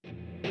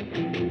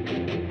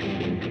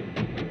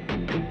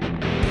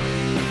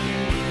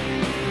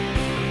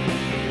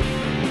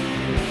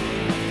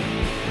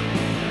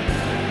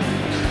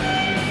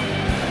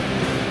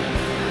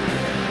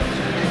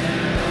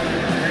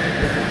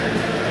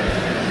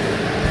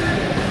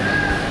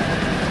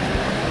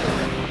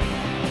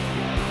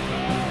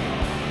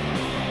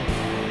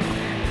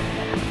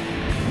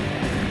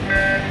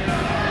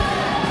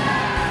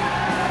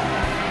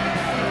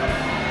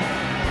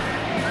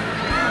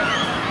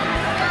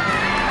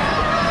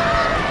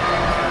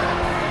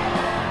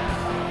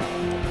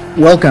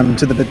Welcome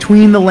to the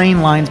Between the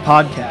Lane Lines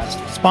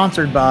podcast,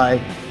 sponsored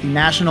by the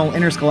National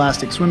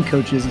Interscholastic Swim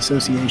Coaches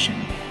Association.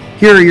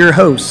 Here are your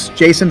hosts,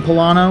 Jason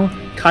Polano,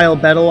 Kyle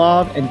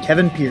Bedelov, and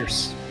Kevin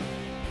Pierce.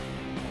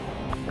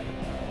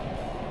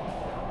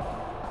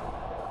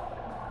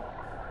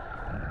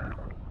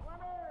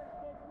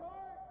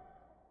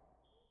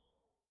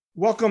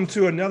 Welcome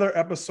to another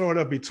episode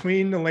of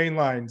Between the Lane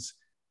Lines.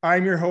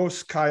 I'm your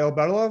host, Kyle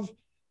Bedelov,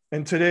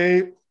 and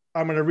today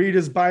I'm going to read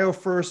his bio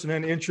first and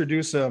then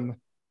introduce him.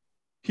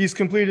 He's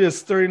completed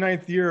his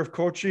 39th year of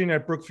coaching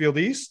at Brookfield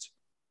East,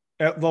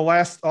 at the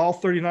last all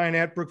 39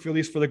 at Brookfield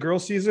East for the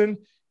girls season,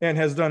 and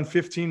has done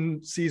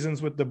 15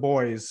 seasons with the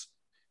boys.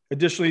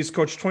 Additionally, he's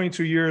coached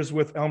 22 years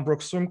with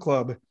Elmbrook Swim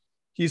Club.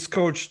 He's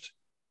coached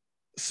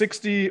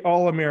 60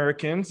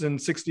 All-Americans in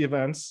 60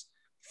 events,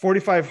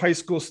 45 high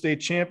school state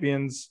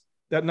champions.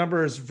 That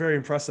number is very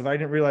impressive. I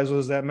didn't realize it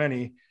was that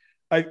many.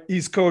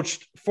 He's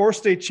coached 4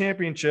 state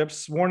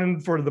championships,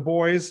 1 for the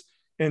boys,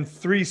 and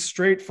 3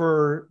 straight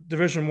for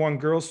Division I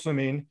girls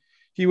swimming.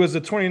 He was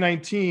the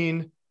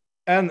 2019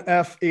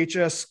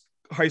 NFHS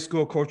High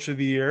School Coach of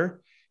the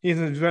Year. He's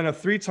been a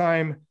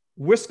 3-time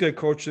WISCA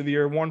Coach of the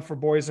Year, 1 for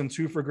boys and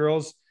 2 for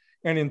girls.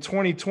 And in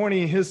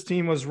 2020, his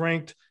team was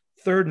ranked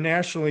 3rd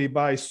nationally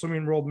by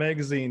Swimming World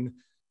Magazine.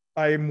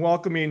 I'm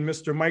welcoming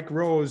Mr. Mike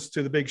Rose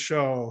to the big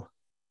show.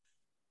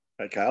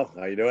 Hi, Kyle.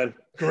 How you doing?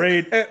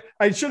 Great.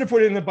 I should have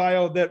put in the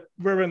bio that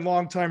we're in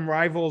longtime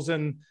rivals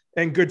and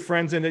good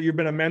friends, and that you've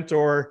been a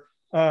mentor.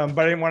 But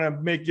I didn't want to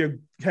make you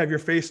have your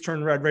face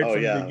turn red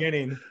from the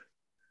beginning.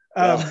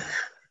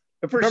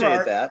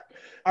 Appreciate that.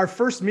 Our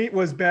first meet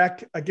was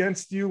back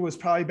against you was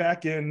probably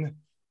back in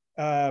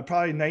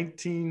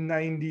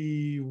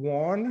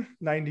 1991,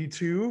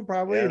 92,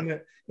 probably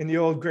in the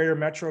old Greater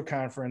Metro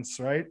Conference,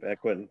 right?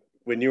 Back when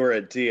you were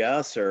at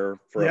DS or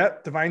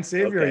Divine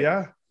Savior. Okay.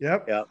 Yeah.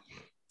 Yep. Yeah.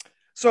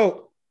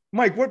 So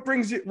Mike, what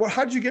brings you,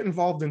 how did you get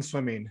involved in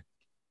swimming?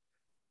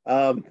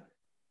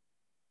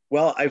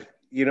 Well, I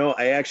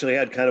actually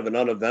had kind of an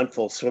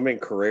uneventful swimming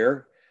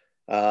career.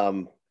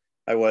 I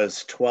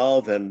was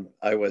 12 and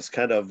I was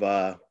kind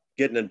of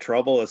getting in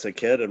trouble as a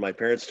kid, and my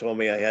parents told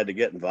me I had to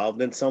get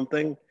involved in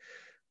something.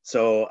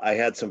 So I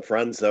had some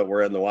friends that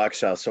were in the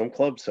Waukesha Swim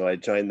Club, so I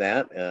joined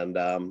that, and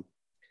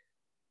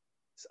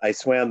I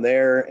swam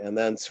there and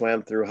then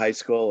swam through high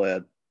school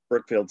at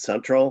Brookfield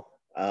Central,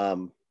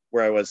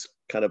 where I was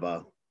kind of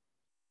a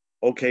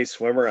okay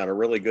swimmer on a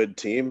really good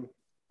team.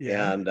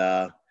 Yeah.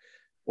 And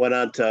went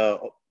on to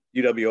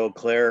UW Eau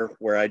Claire,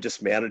 where I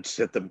just managed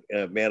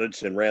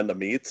and ran the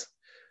meets.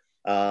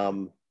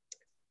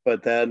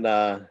 But then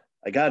I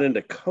got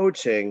into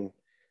coaching.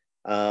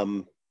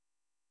 I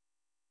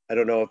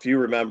don't know if you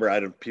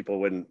remember. People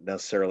wouldn't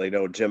necessarily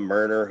know Jim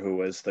Murner, who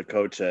was the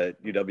coach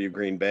at UW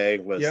Green Bay,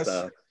 was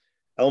the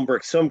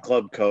Elmbrook Swim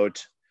Club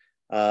coach.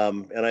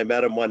 And I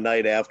met him one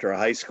night after a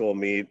high school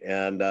meet,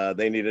 and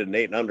they needed an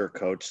 8 and under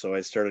coach, so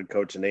I started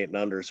coaching 8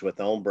 and unders with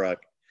Elmbrook.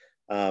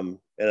 And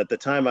at the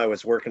time I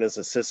was working as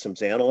a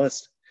systems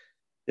analyst,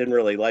 didn't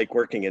really like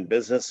working in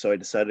business. So I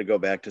decided to go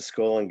back to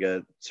school and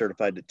get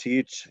certified to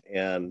teach.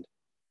 And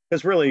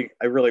because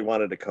I really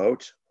wanted to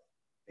coach.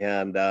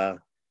 And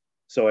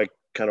so I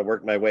kind of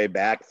worked my way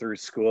back through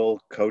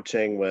school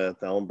coaching with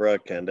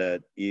Elmbrook and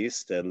at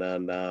East, and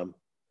then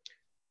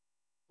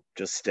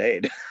just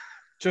stayed.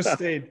 So,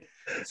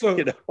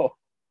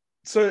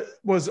 so it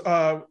was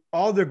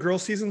all the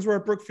girls seasons were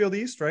at Brookfield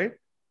East, right?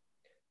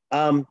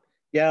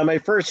 Yeah, my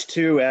first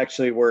 2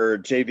 actually were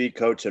JV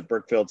coach at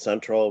Brookfield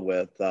Central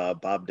with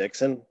Bob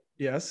Dixon.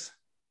 Yes.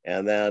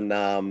 And then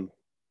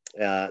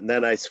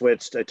I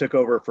switched. I took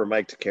over for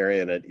Mike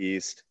Takarian at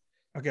East.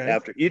 Okay.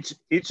 After each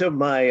of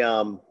my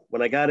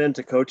when I got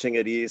into coaching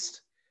at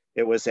East,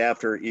 it was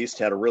after East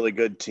had a really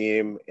good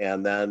team,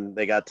 and then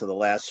they got to the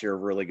last year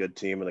of a really good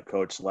team, and the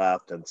coach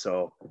left, and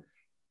so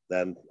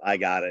then I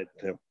got it.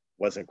 It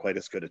wasn't quite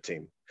as good a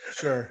team.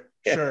 Sure.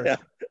 Yeah.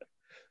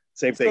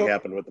 Same thing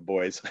happened with the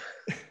boys.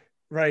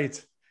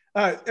 Right.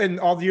 And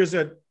all the years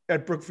at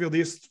Brookfield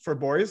East for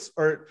boys,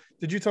 or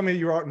did you tell me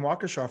you were out in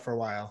Waukesha for a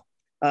while?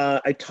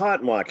 I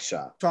taught in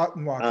Waukesha.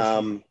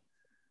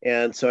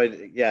 And so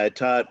I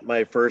taught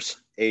my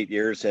first 8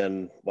 years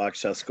in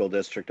Waukesha School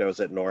District. I was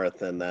at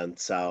North and then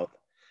South.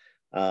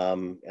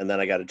 And then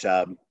I got a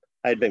job.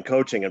 I had been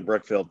coaching in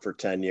Brookfield for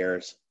 10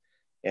 years,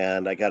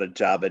 and I got a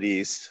job at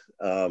East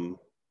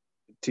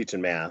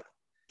teaching math.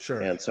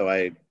 Sure. And so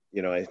I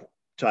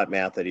taught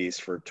math at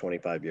East for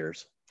 25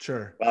 years.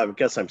 Sure. Well, I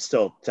guess I'm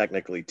still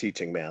technically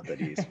teaching math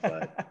at East,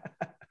 but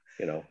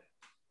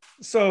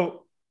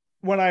So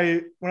when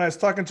I was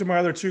talking to my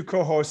other two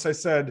co-hosts, I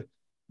said,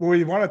 well,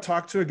 we want to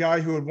talk to a guy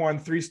who had won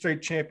 3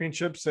 straight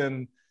championships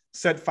and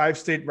set 5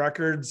 state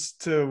records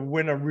to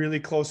win a really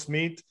close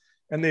meet.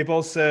 And they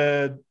both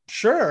said,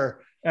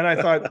 sure. And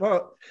I thought,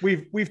 well,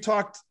 we've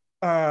talked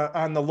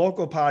on the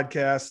local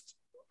podcast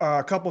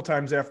a couple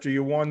times after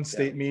you won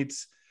state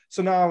meets.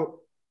 So now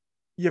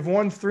you've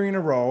won 3 in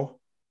a row.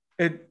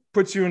 It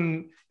puts you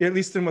in, at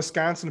least in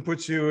Wisconsin, it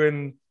puts you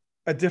in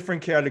a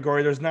different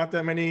category. There's not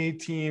that many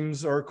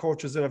teams or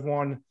coaches that have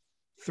won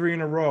 3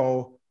 in a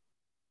row.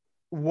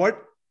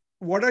 What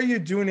are you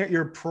doing at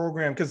your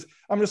program? Because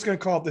I'm just going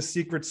to call it the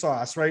secret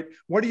sauce, right?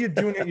 What are you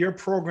doing at your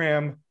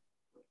program?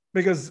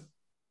 Because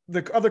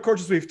the other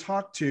coaches we've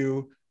talked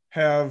to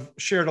have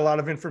shared a lot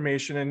of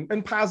information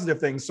and positive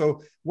things.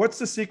 So what's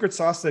the secret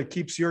sauce that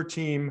keeps your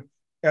team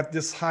at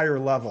this higher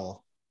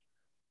level?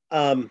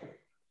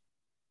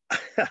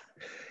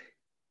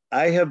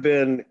 I have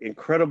been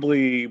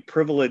incredibly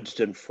privileged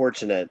and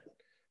fortunate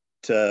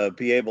to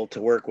be able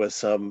to work with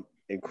some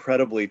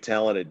incredibly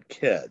talented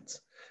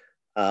kids.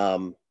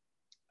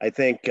 I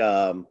think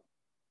one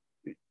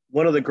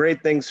of the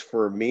great things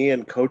for me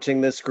in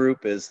coaching this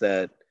group is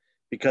that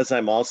because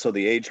I'm also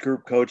the age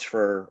group coach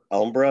for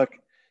Elmbrook,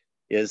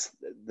 is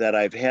that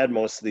I've had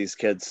most of these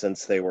kids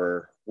since they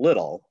were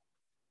little,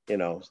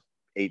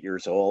 8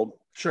 years old.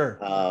 Sure.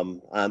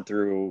 On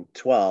through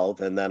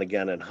 12, and then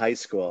again in high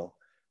school.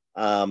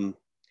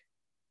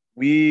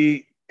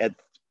 We at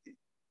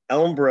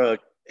Elmbrook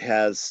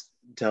has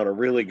done a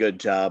really good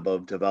job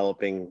of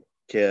developing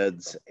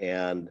kids,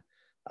 and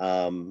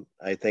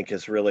I think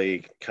has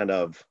really kind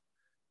of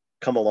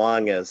come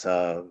along as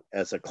a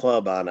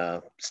club on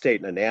a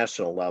state and a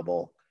national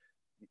level,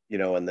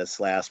 in this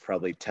last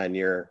probably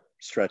 10-year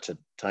stretch of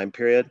time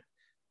period.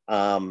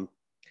 And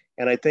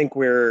I think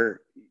we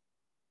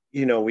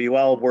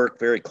all work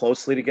very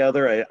closely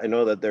together. I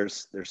know that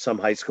there's some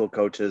high school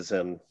coaches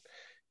and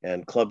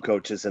club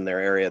coaches in their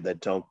area that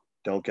don't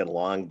get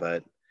along,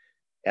 but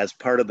as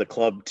part of the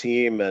club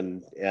team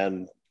and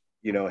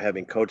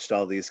having coached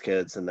all these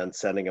kids and then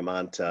sending them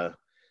on to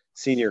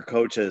senior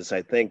coaches,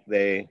 I think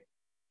they've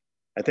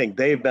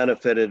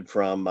benefited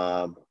from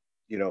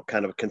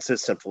kind of a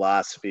consistent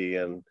philosophy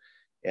and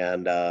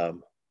a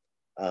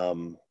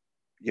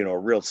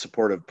real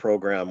supportive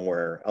program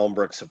where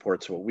Elmbrook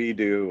supports what we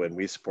do and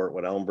we support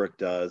what Elmbrook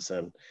does,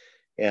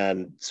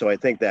 and so I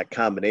think that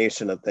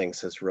combination of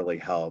things has really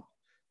helped.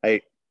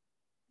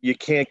 You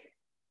can't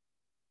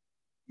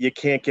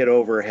get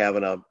over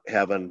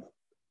having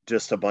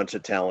just a bunch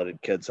of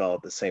talented kids all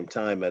at the same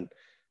time. And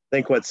I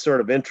think what's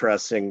sort of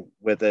interesting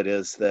with it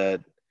is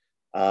that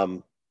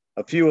a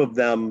few of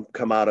them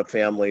come out of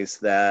families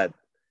that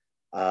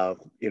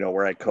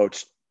where I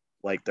coached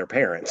like their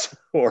parents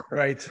or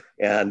right,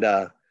 and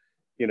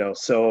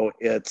so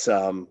it's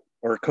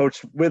or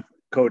coached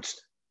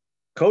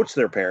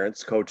their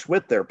parents, coached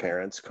with their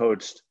parents,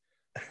 coached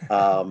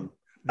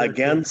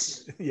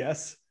against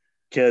yes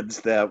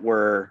kids that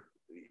were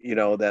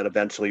that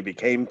eventually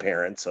became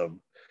parents of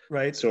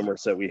right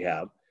swimmers that we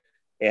have.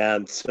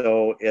 And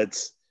so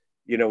it's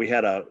we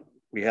had a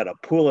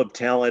pool of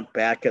talent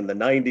back in the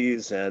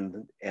 90s,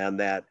 and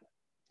that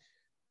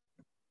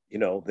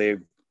they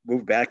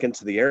moved back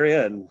into the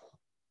area, and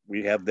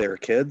we have their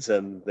kids,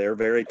 and they're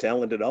very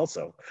talented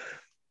also.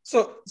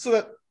 So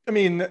that,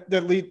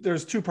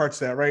 there's 2 parts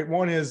to that, right?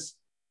 One is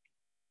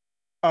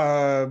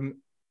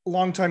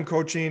long-time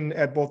coaching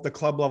at both the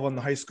club level and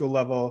the high school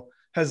level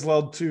has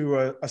led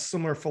to a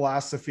similar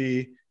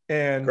philosophy.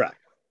 And correct.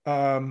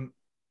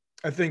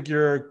 I think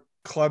your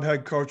club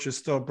head coach is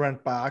still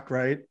Brent Bach,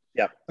 right?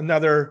 Yep.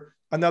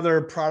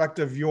 Another product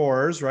of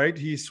yours, right?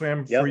 He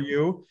swam for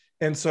you.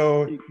 And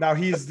so now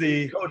he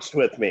coached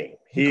with me.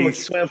 He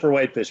swam for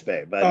Whitefish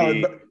Bay,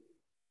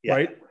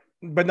 right.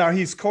 But now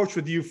he's coached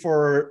with you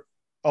for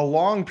a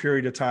long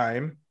period of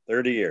time,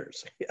 30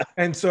 years. Yeah.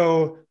 And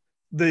so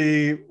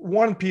the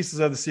one pieces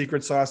of the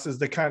secret sauce is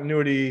the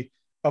continuity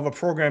of a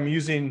program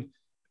using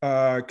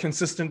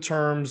consistent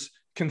terms,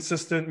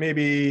 consistent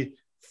maybe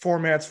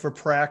formats for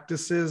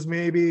practices.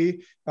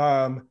 Maybe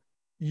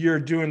you're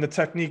doing the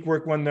technique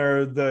work when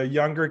they're the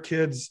younger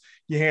kids.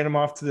 You hand them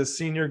off to the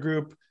senior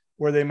group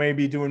where they may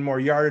be doing more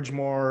yardage,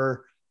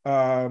 more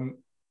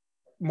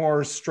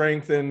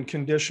strength and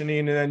conditioning,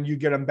 and then you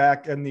get them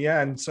back in the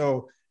end.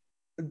 So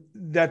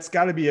that's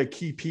got to be a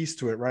key piece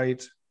to it,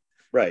 right?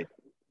 Right.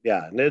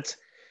 Yeah. And it's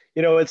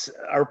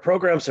our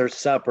programs are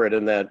separate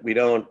in that we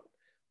don't,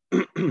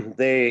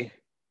 I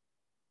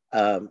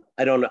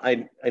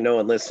know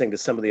in listening to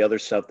some of the other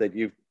stuff that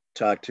you've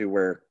talked to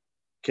where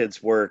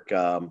kids work,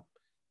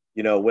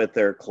 with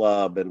their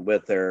club and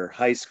with their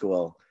high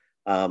school,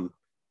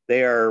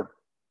 they are,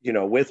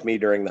 with me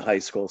during the high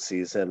school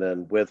season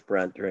and with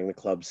Brent during the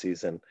club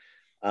season.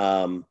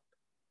 But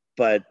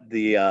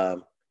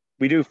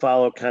we do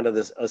follow kind of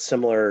a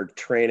similar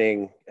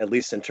training, at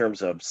least in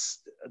terms of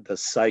the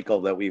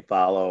cycle that we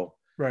follow,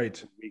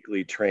 right?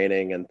 Weekly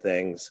training and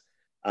things.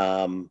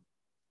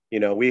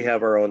 We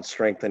have our own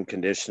strength and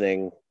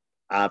conditioning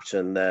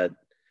option that,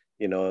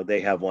 they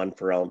have one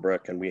for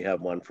Ellenbrook and we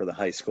have one for the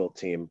high school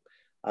team.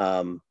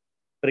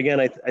 But again,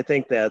 I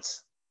think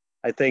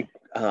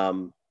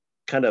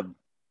kind of,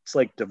 it's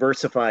like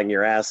diversifying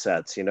your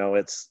assets.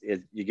 You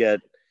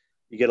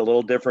get a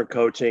little different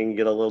coaching, you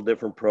get a little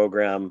different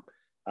program.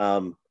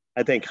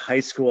 I think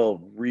high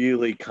school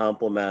really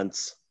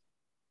complements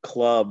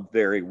club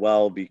very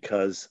well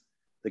because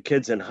the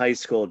kids in high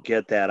school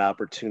get that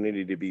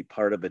opportunity to be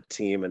part of a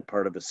team and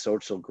part of a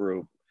social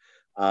group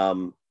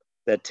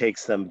that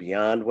takes them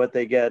beyond what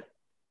they get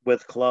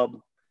with club.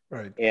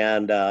 Right.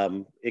 And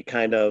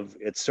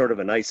it's sort of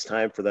a nice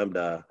time for them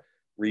to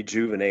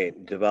rejuvenate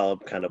and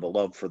develop kind of a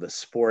love for the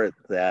sport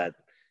that,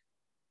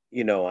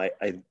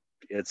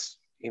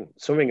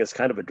 swimming is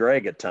kind of a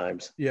drag at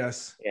times.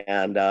 Yes.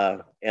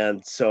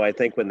 And so I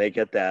think when they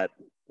get that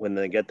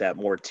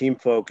more team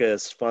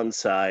focused, fun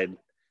side,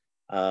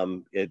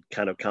 it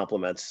kind of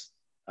complements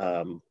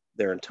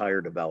their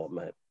entire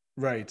development.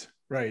 Right.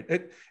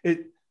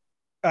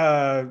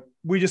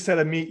 We just had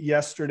a meet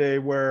yesterday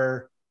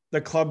where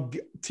the club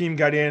team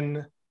got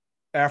in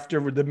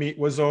after the meet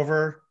was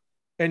over,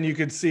 and you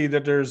could see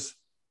that there's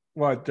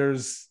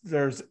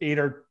 8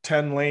 or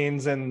 10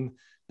 lanes and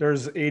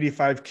there's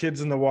 85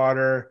 kids in the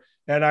water.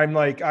 And I'm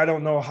like, I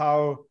don't know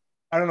how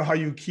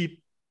you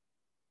keep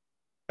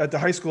at the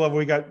high school level.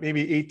 We got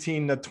maybe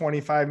 18 to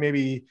 25,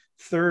 maybe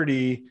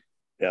 30.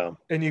 Yeah.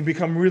 And you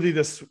become really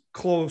this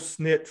close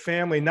knit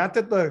family. Not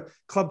that the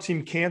club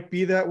team can't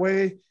be that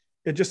way.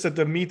 It's just that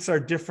the meets are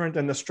different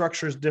and the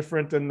structure is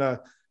different and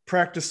the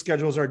practice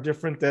schedules are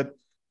different, that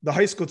the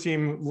high school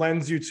team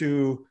lends you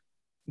to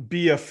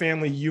be a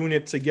family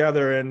unit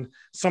together. And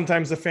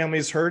sometimes the family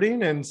is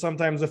hurting and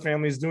sometimes the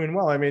family is doing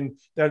well. I mean,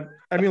 that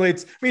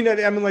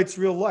emulates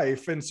real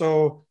life. And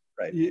so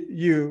right.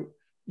 you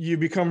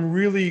become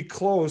really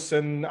close.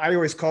 And I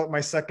always call it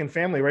my second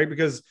family, right?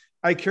 Because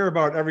I care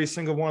about every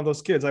single one of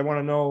those kids. I want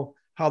to know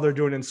how they're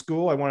doing in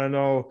school. I want to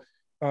know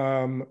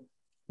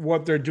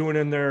what they're doing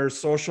in their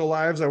social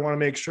lives. I want to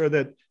make sure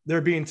that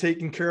they're being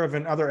taken care of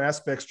in other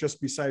aspects just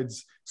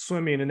besides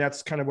swimming. And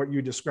that's kind of what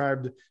you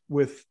described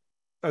with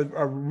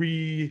a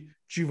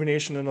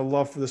rejuvenation and a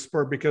love for the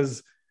sport,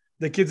 because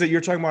the kids that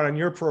you're talking about in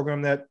your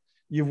program that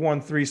you've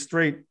won 3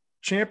 straight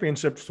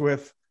championships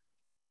with,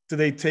 do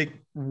they take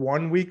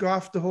 1 week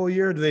off the whole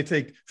year? Do they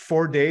take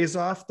 4 days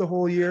off the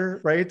whole year?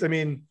 Right. I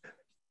mean,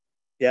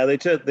 yeah, they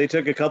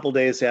took a couple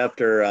days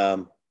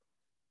after,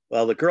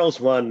 the girls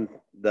won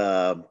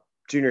the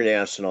junior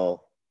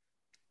national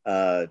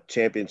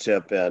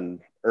championship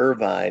in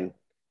Irvine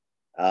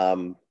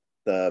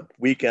the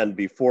weekend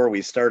before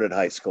we started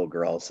high school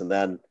girls. And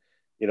then,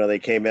 they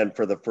came in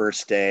for the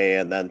first day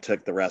and then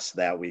took the rest of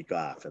that week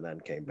off and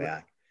then came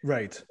back.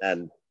 Right.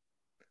 And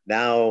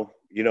now,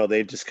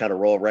 they just kind of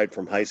roll right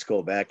from high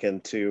school back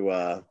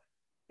into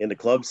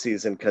club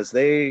season, because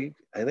I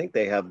think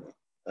they have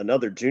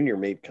another junior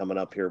meet coming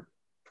up here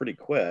pretty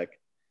quick.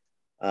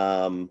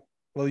 Well,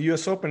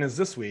 US Open is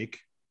this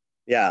week.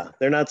 Yeah,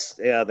 they're not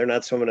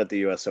swimming at the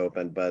US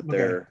Open, but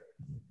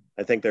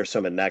I think they're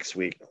swimming next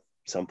week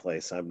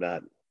someplace. I'm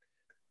not,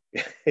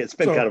 it's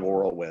been kind of a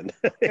whirlwind.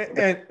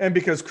 and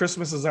because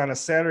Christmas is on a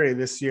Saturday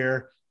this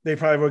year, they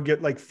probably will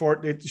get like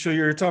 4. So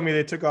you're telling me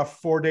they took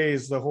off 4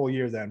 days the whole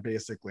year then,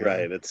 basically.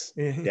 Right. It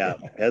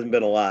hasn't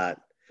been a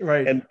lot.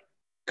 Right. And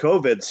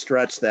COVID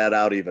stretched that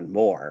out even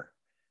more.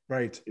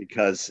 Right.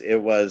 Because it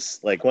was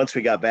like, once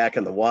we got back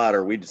in the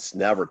water, we just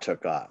never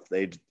took off.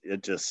 We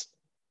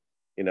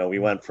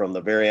went from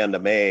the very end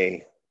of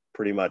May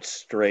pretty much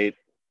straight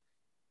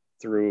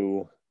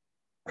through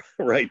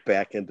right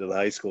back into the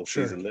high school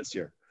season this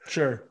year.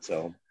 Sure.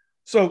 So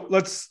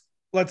let's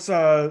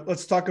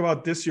talk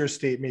about this year's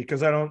state meet,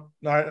 because I don't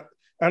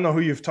know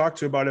who you've talked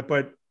to about it,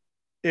 but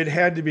it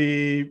had to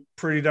be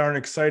pretty darn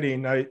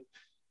exciting. I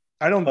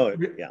don't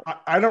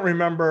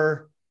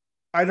remember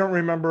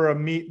a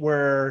meet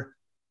where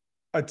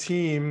a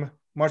team,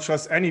 much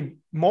less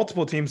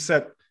multiple teams,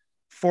 set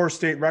 4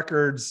 state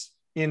records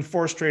in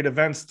 4 straight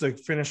events to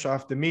finish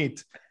off the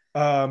meet.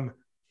 How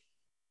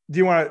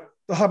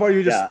about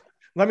you just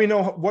let me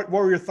know what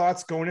were your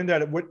thoughts going into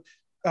that?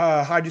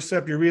 How'd you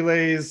set up your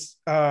relays?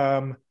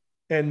 And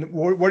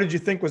what did you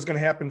think was going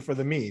to happen for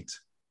the meet?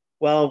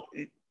 Well,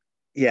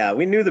 yeah,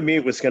 we knew the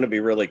meet was going to be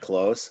really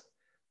close.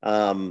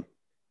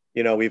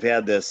 We've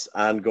had this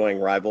ongoing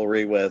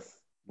rivalry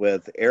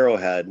with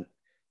Arrowhead,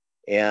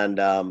 and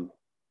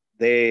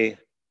they're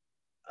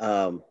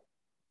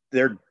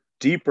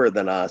deeper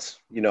than us,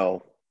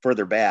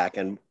 further back.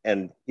 And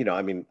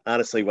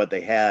honestly, what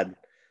they had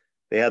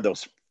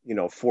those,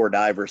 4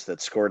 divers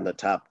that scored in the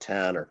top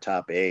 10 or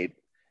top 8.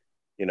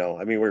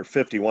 We were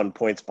 51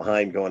 points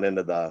behind going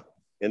into the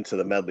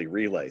medley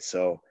relay.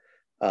 So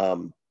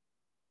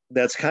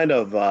that's kind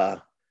of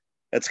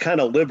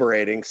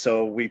liberating.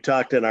 So we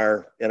talked in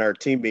our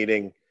team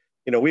meeting,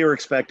 we were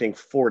expecting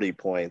 40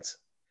 points.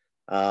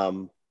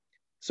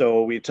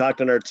 So we talked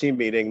in our team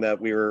meeting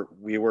that we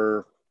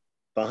were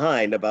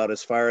behind about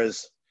as far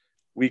as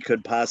we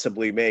could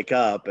possibly make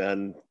up.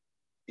 And,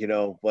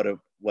 what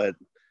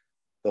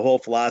the whole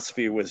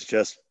philosophy was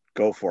just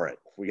go for it.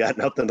 we got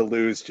nothing to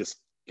lose, just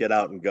get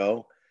out and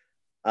go.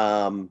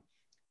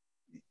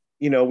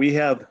 We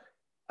have,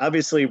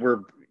 obviously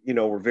we're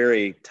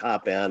very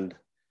top end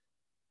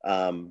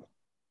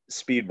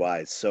speed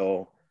wise.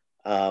 So,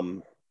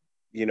 one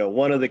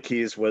of the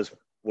keys was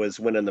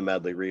winning the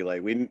medley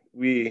relay. We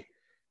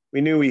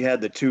knew we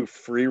had the 2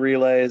 free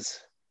relays,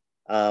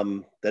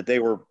 that they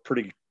were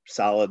pretty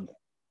solid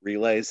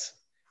relays.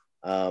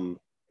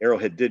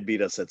 Arrowhead did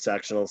beat us at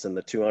sectionals in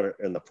the 200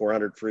 and the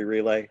 400 free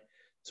relay.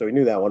 So we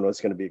knew that one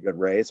was going to be a good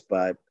race,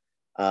 but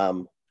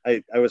I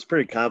was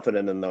pretty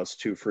confident in those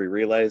 2 free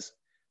relays.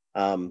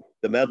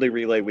 The medley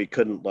relay, we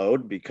couldn't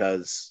load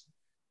because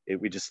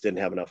we just didn't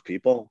have enough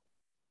people.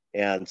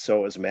 And so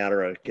it was a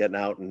matter of getting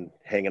out and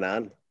hanging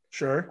on.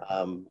 Sure.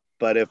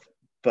 But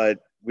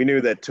we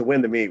knew that to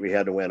win the meet, we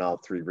had to win all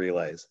 3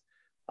 relays.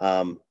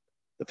 The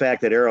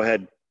fact that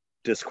Arrowhead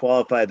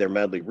disqualified their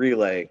medley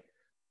relay,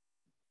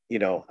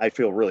 I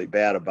feel really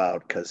bad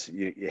about, because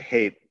you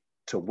hate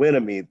to win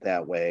a meet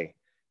that way.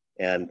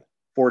 And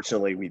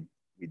fortunately, we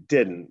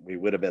didn't. We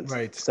would have been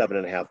right.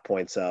 7.5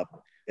 points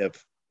up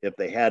if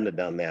they hadn't have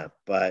done that.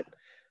 But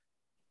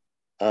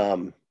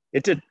it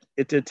did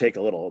take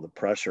a little of the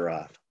pressure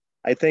off.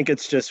 I think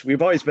it's just,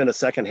 we've always been a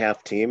second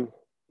half team,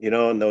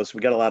 and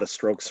we got a lot of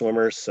stroke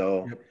swimmers.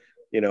 So, yep.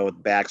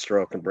 With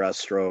backstroke and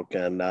breaststroke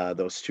and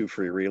those 2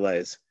 free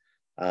relays,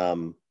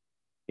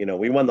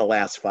 we won the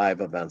last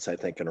 5 events, I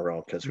think, in a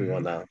row, because we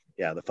won the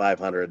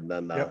 500 and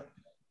then the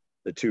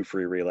 2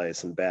 free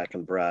relays and back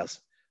and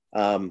breast.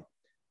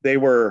 They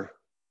were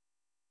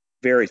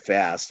very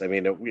fast. I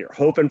mean, we were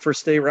hoping for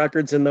state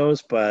records in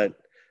those, but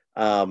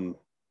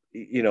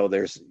you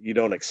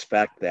don't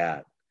expect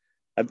that.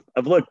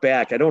 I've looked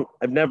back. I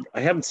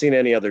haven't seen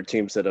any other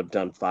teams that have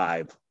done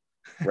 5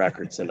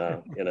 records in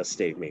a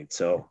state meet.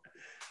 So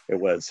it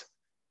was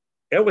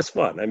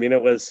fun. I mean,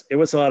 it was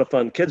a lot of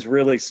fun. Kids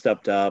really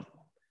stepped up,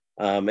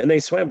 and they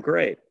swam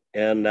great.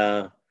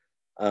 And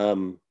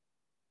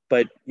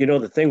but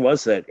the thing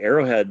was that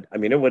Arrowhead, I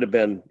mean, it would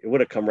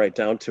have come right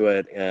down to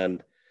it,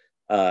 and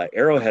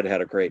Arrowhead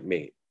had a great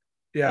meet.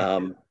 Yeah.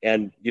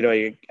 And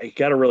you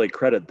got to really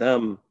credit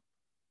them,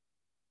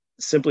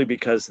 simply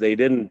because they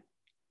didn't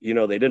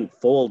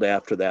fold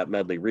after that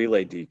medley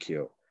relay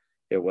DQ.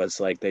 It was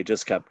like they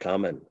just kept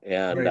coming.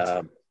 And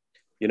right.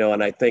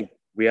 And I think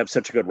we have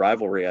such a good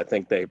rivalry. I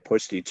think they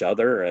pushed each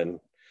other, and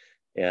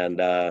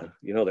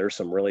there's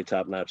some really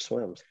top-notch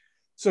swims.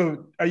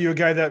 So are you a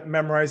guy that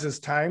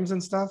memorizes times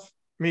and stuff?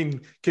 I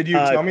mean, can you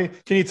tell me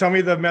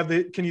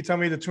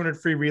the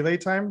 200 free relay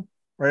time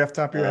right off the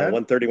top of your head?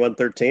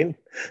 1:31:13.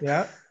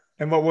 Yeah.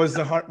 And what was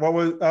the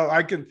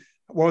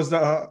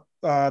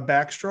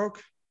backstroke?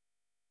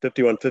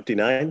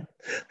 51:59.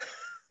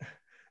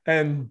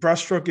 And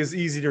breaststroke is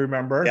easy to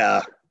remember.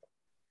 Yeah.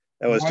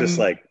 That was just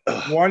like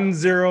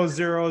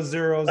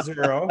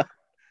 1:00:00.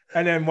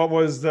 And then what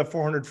was the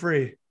 400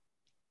 free?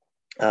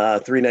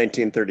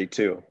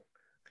 3:19:32.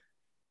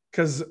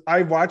 Because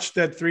I watched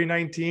that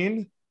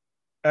 3:19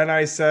 and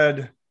I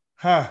said,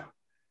 we're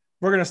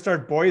going to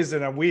start boys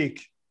in a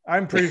week.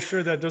 I'm pretty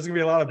sure that there's going to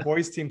be a lot of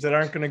boys teams that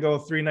aren't going to go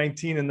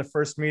 3:19 in the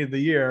first meet of the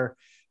year.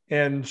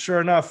 And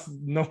sure enough,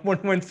 no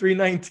one went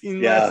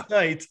 3:19 last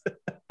night.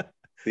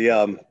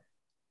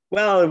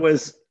 Well, it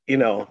was,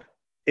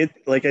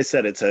 like I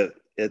said,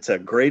 it's a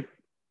great,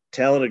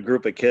 talented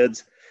group of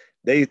kids.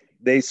 They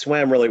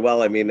swam really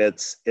well. I mean, we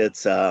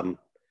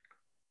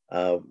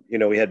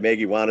had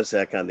Maggie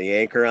Wanasek on the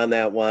anchor on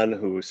that one,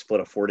 who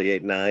split a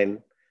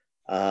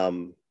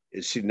 48.9.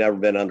 She'd never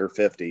been under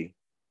 50.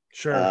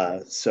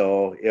 Sure.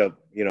 So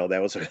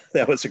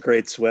that was a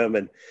great swim,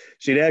 and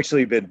she'd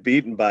actually been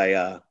beaten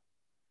by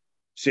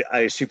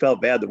she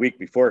felt bad the week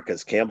before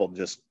because Campbell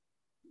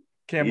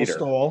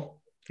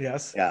stole.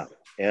 Yes. Yeah.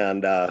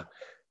 And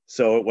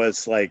so it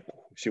was like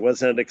she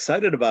wasn't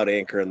excited about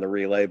anchor in the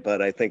relay,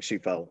 but I think she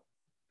feels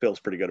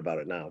pretty good about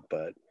it now.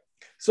 But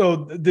so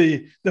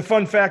the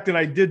fun fact, and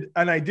I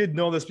did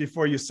know this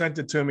before you sent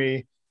it to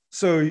me.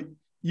 So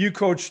you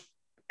coached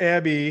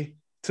Abby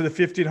to the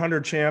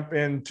 1500 champ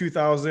in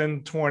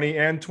 2020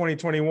 and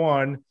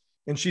 2021,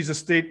 and she's a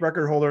state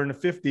record holder in the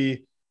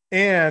 50.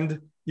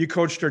 And you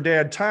coached her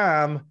dad,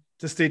 Tom,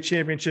 to state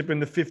championship in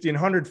the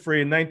 1500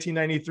 free in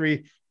 1993,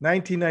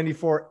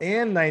 1994,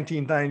 and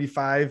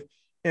 1995.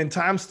 And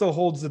Tom still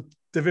holds the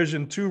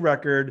Division II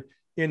record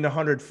in the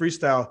 100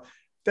 freestyle.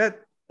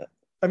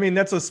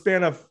 That's a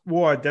span of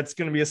what? That's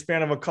going to be a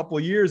span of a couple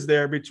of years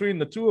there between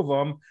the two of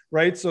them,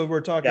 right? So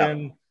we're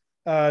talking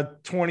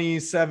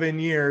 27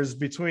 years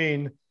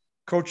between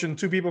coaching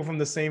 2 people from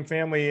the same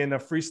family in a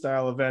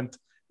freestyle event.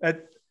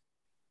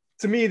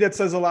 To me, that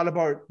says a lot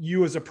about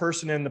you as a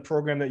person and the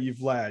program that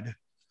you've led.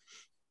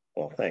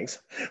 Well, thanks.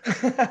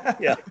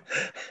 Yeah.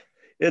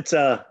 It's,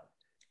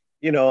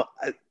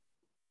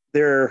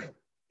 they're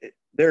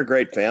a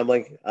great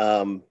family.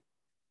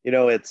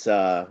 It's,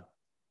 Tom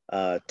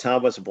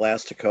was a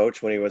blast to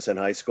coach when he was in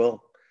high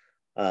school.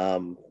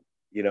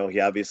 He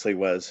obviously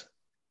was,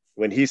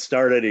 when he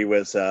started, he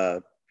was,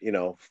 5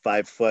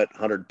 foot,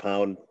 100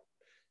 pound,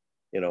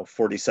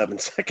 47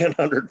 second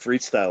 100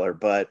 freestyler.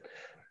 But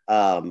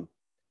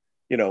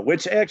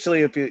Which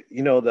actually, if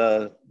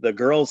the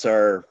girls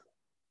are,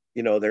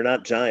 they're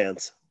not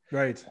giants,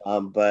 Right.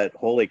 but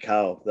holy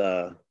cow,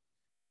 the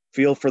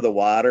feel for the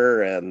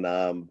water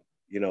and,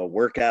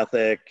 work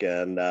ethic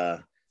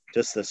and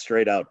just the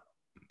straight out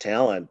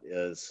talent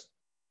is,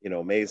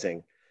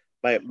 amazing.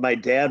 My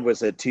dad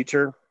was a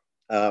teacher.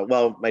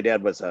 My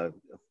dad was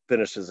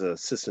finished as an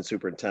assistant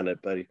superintendent,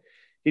 but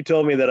he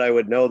told me that I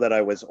would know that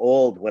I was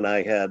old when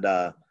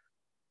I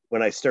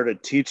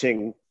started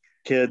teaching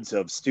kids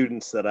of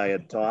students that I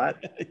had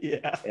taught.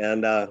 Yeah.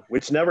 And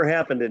which never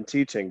happened in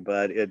teaching,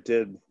 but it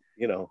did.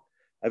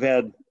 I've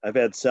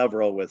had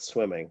several with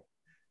swimming.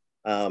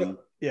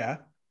 Yeah.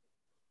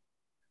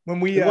 When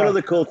we one of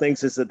the cool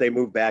things is that they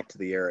move back to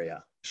the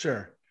area.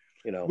 Sure.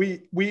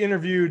 We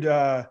interviewed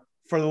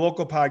for the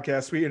local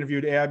podcast. We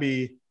interviewed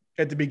Abby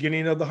at the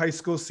beginning of the high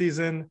school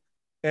season,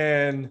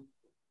 and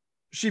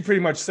she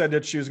pretty much said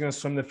that she was going to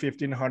swim the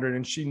 1500,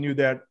 and she knew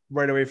that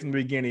right away from the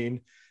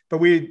beginning. But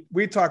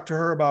we talked to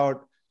her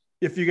about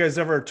if you guys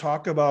ever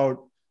talk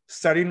about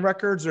setting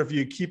records, or if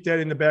you keep that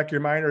in the back of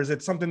your mind, or is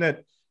it something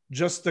that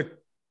just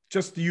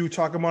you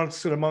talk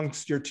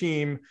amongst your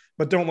team,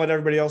 but don't let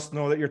everybody else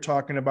know that you're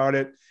talking about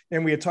it.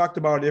 And we had talked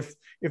about if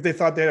they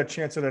thought they had a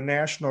chance at a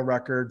national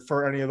record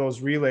for any of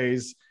those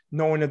relays,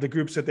 knowing of the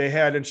groups that they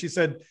had. And she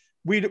said,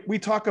 we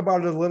talk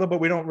about it a little, but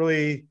we don't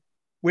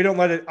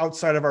let it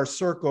outside of our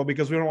circle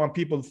because we don't want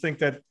people to think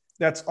that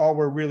that's all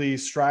we're really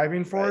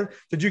striving for. Right.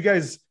 Did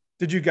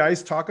you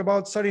guys talk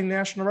about setting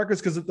national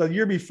records? Because the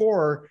year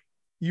before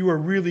you were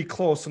really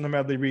close in the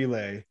medley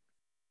relay.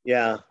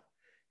 Yeah.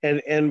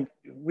 And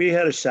we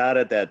had a shot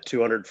at that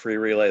 200 free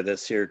relay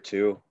this year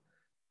too.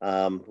 We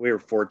were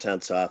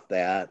 4/10 off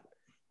that.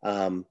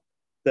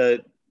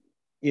 The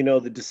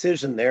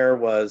decision there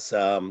was,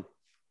 the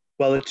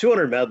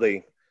 200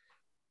 medley,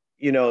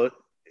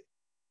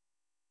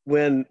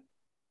 when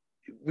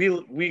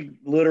we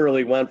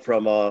literally went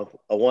from a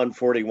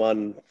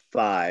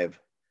 141.5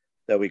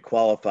 that we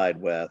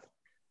qualified with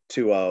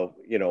to a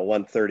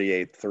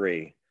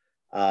 138.3.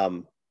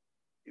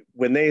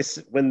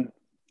 When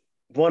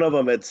one of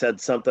them had said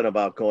something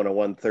about going to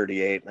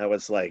 138, and I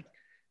was like,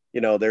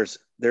 there's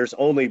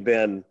only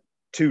been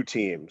 2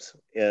 teams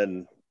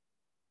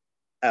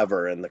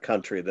ever in the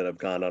country that have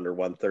gone under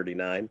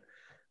 139.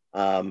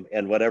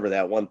 And whatever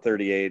that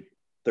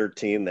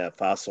 138.13, that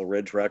Fossil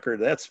Ridge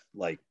record, that's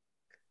like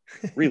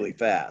really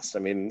fast. I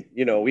mean,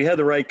 we had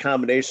the right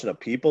combination of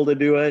people to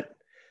do it.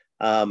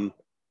 But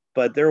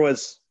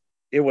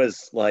it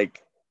was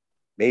like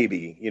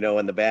maybe,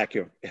 in the back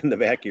of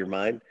your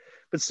mind,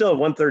 but still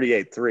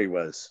 138.3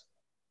 was,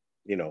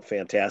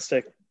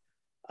 fantastic.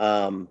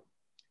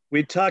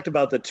 We talked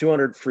about the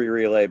 200 free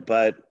relay,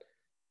 but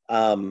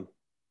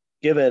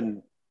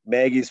given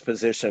Maggie's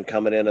position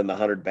coming in the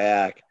 100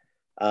 back,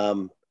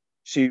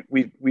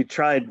 we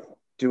tried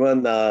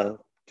doing the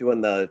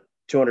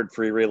 200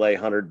 free relay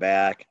 100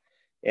 back,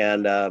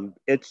 and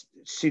it's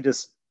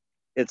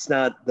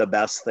not the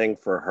best thing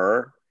for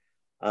her.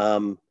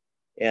 I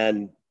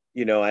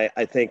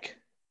think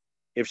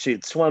if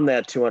she'd swum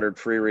that 200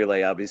 free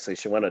relay, obviously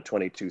she went a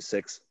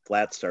 22.6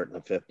 flat start in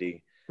the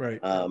 50. Right.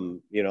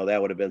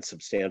 That would have been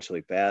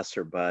substantially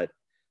faster, but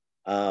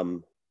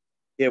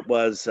it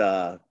was,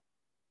 we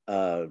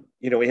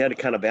had to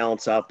kind of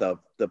balance out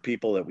the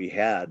people that we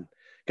had,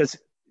 because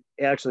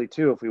actually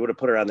too, if we would have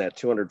put her on that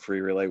 200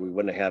 free relay, we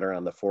wouldn't have had her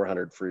on the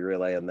 400 free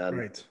relay. And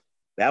then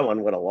that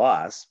one would have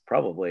lost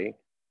probably,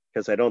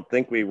 because I don't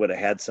think we would have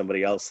had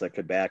somebody else that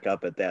could back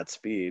up at that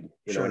speed,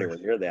 anywhere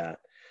near that.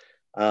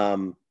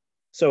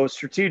 So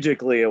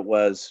strategically it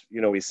was,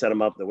 we set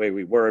them up the way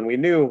we were, and we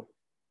knew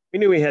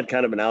we had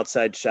kind of an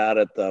outside shot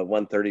at the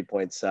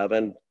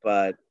 130.7,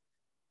 but,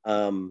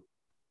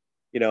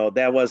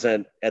 that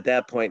wasn't, at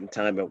that point in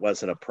time, it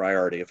wasn't a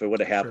priority. If it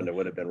would have happened, It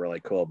would have been really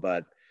cool,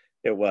 but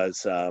it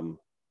was,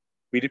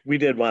 we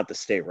did want the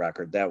state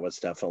record. That was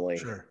definitely,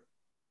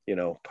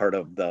 part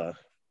of the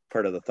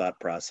thought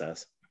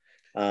process.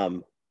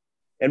 And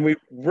we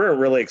weren't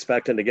really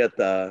expecting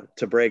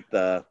to break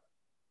the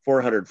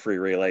 400 free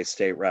relay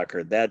state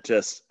record. I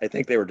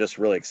think they were just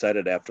really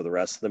excited after the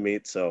rest of the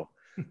meet. So,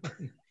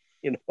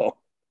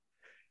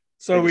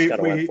 so we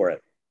went for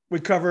it. We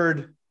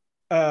covered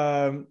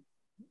the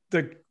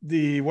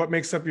what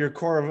makes up your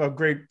core of a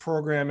great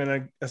program,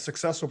 and a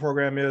successful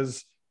program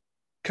is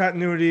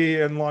continuity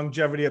and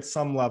longevity at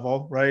some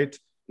level, right?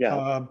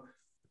 Yeah.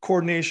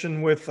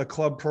 Coordination with a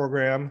club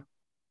program,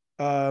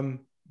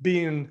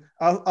 being,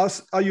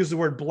 I'll use the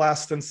word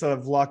blessed instead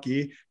of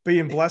lucky,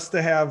 being blessed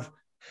to have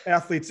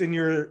athletes in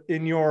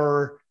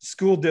your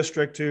school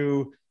district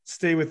to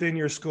stay within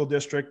your school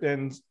district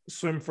and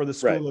swim for the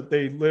school that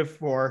they live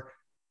for.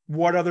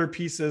 What other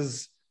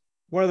pieces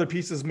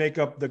make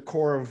up the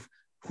core of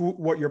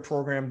what your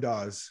program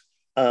does?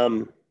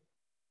 I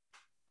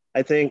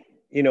think,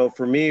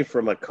 for me,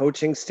 from a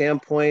coaching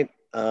standpoint,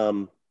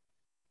 I'm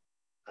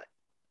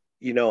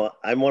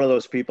one of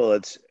those people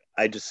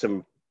I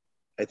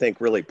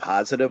think really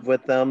positive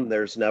with them.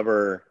 There's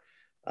never,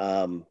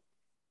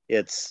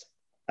 it's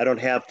I don't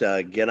have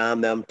to get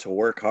on them to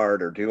work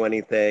hard or do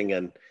anything.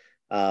 And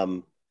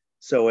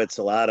so it's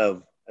a lot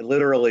of, I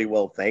literally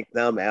will thank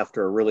them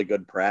after a really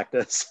good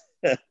practice.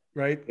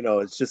 Right.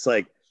 It's just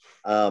like,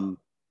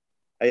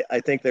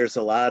 I think there's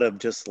a lot of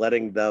just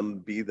letting them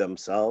be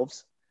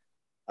themselves.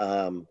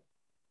 The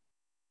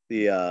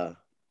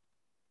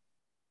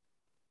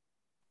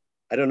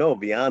I don't know,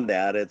 beyond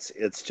that,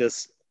 it's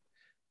just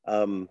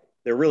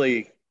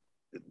they're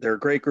they're a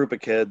great group of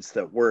kids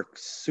that work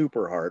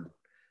super hard,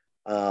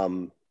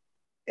 and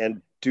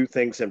do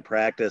things in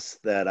practice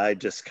that I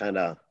just kind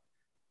of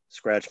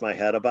scratch my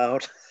head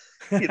about.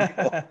 you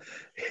know,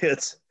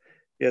 it's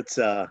it's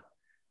you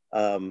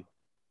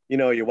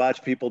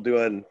watch people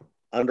doing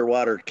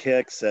underwater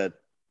kicks at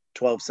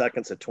 12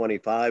 seconds at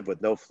 25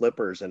 with no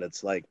flippers, and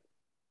it's like,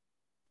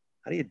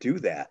 how do you do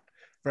that?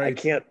 Right.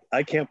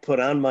 I can't put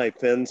on my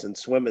fins and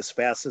swim as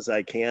fast as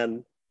I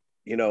can,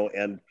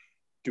 and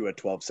do a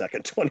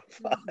 12-second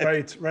 25.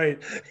 Right.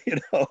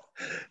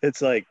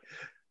 It's like,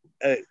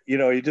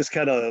 you just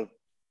kind of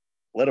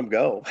let them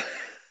go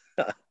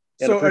and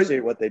So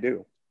appreciate what they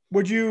do.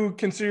 would you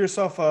consider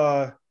yourself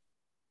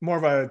more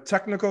of a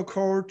technical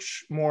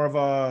coach, more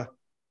of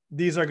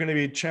these are going to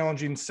be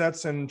challenging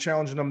sets and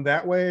challenging them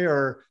that way,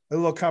 or a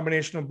little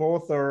combination of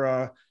both, or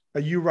a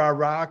you rah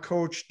rah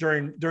coach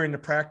during the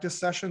practice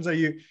sessions? Are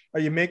you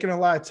making a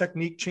lot of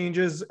technique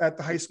changes at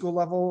the high school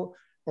level,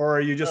 or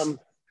are you just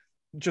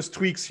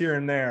tweaks here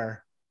and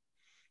there?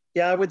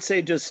 Yeah, I would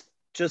say just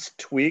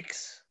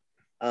tweaks.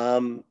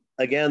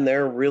 Again,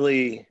 they're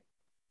really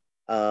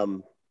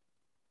um,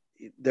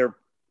 they're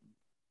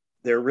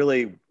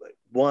really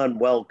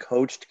well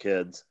coached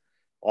kids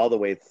all the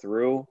way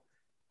through,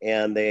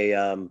 and they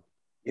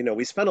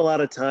we spend a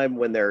lot of time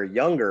when they're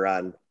younger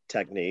on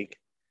technique,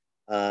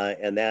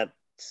 and that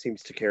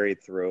seems to carry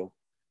through.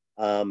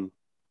 What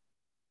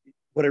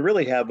I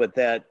really have with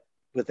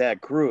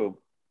that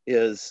group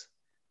is,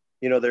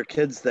 they're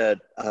kids that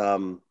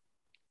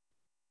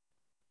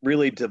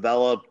really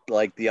developed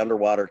like the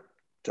underwater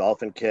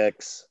dolphin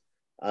kicks.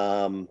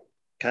 Kind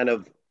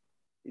of,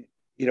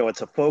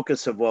 it's a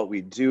focus of what we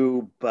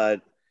do,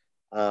 but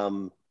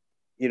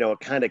it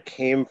kind of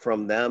came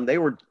from them. They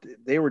were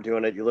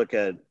doing it. You look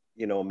at,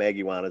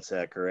 Maggie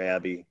Wanacek or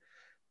Abby,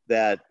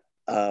 that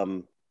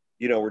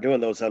we're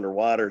doing those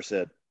underwaters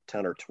at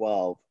 10 or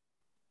 12,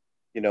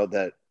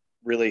 that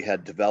really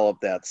had developed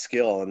that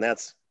skill. And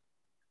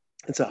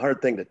it's a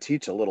hard thing to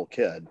teach a little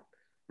kid.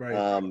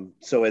 Right.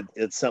 So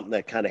it's something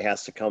that kind of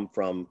has to come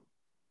from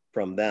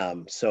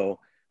them. So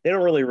they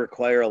don't really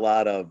require a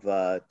lot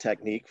of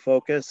technique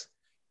focus.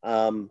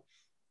 I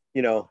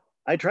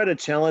try to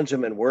challenge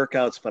them in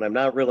workouts, but I'm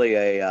not really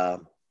I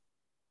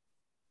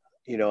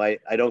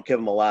don't give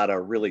them a lot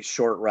of really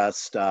short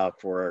rest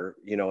stuff or,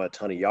 a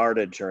ton of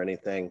yardage or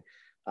anything.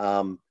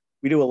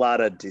 We do a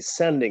lot of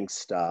descending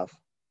stuff,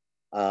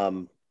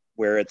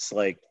 where it's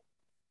like,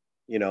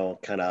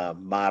 kind of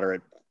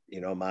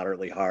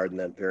moderately hard and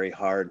then very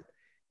hard.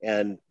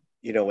 And,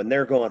 when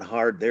they're going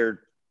hard,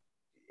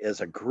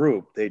 as a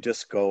group, they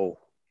just go,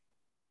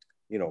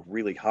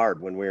 really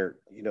hard. When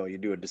you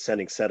do a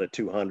descending set of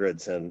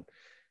 200s, and,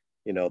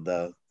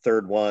 the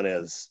third one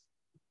is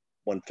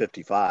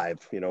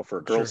 155, for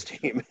a girls Sure.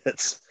 team.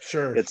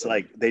 Sure. It's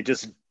like, they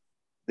just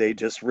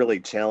really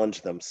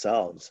challenge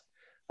themselves.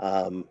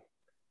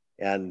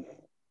 And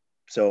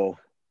so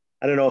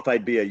I don't know if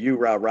I'd be a you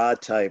rah rah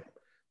type,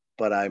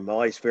 but I'm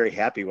always very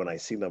happy when I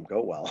see them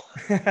go well.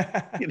 So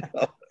And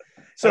I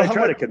how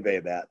try much to convey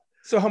that.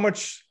 So how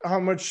much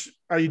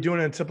are you doing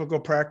in a typical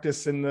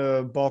practice in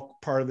the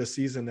bulk part of the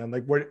season then?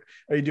 Like, what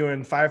are you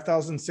doing?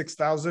 5,000,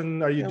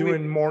 6,000? Are you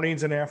doing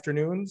mornings and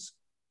afternoons?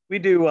 We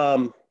do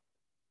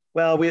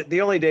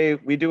the only day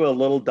we do a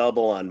little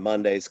double on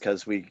Mondays,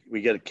 because we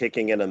get it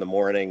kicking in the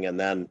morning, and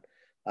then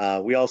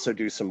we also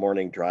do some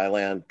morning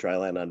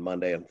dryland on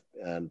Monday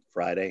and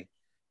Friday,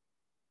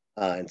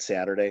 and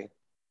Saturday.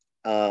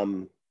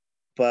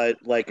 But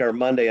like our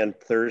Monday and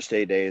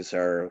Thursday days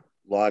are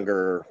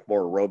longer,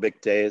 more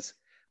aerobic days.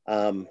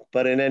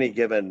 But in any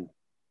given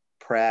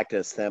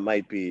practice, that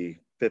might be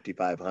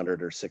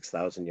 5,500 or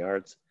 6,000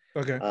 yards.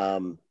 Okay.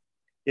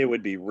 It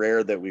would be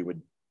rare that we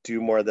would do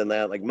more than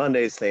that. Like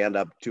Mondays, they end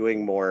up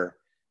doing more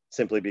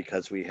simply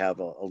because we have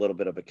a little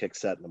bit of a kick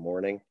set in the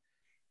morning.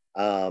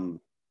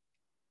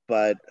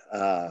 But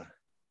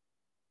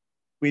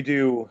we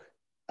do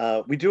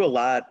a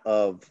lot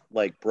of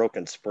like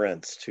broken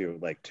sprints too.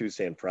 Like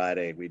Tuesday and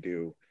Friday, we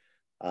do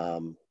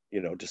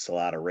just a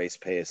lot of race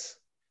pace,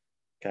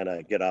 kind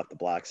of get off the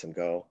blocks and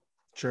go.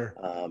 Sure.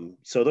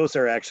 So those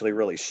are actually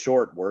really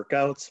short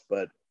workouts,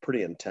 but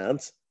pretty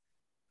intense.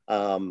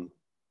 But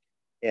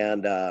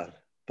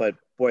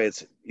boy,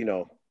 it's,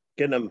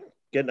 getting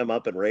them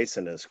up and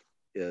racing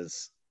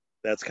is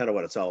that's kind of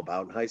what it's all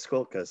about in high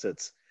school, because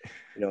it's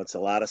a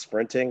lot of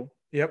sprinting.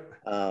 Yep.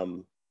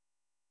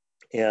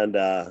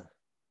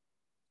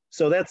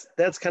 So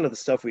that's kind of the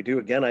stuff we do.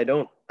 Again, I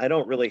don't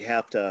really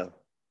have to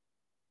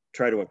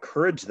try to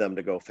encourage them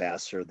to go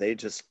faster. They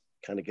just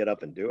kind of get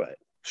up and do it.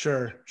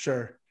 Sure.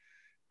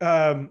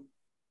 And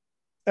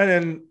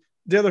then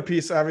the other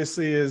piece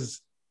obviously is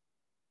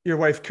your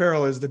wife,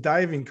 Carol, is the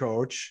diving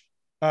coach.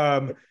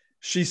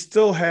 She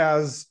still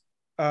has,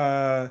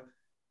 I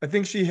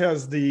think she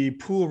has the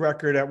pool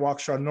record at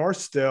Waukesha North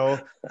still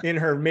in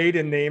her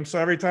maiden name. So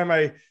every time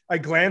I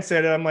glance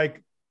at it, I'm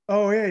like,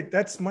 oh, hey,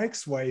 that's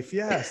Mike's wife.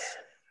 Yes.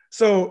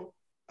 So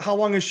how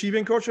long has she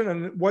been coaching,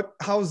 and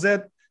how's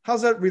that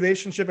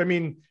relationship? I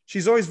mean,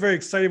 she's always very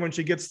excited when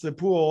she gets to the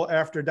pool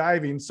after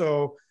diving.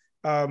 So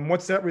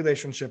what's that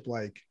relationship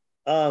like?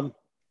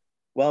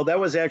 Well, that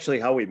was actually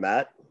how we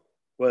met,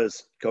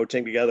 was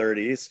coaching together at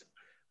East.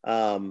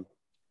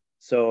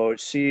 So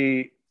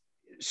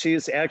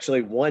she's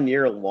actually 1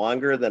 year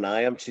longer than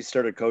I am. She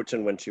started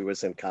coaching when she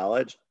was in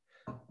college.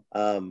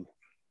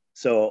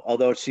 So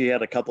although she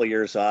had a couple of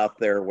years off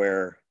there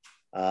where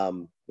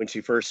when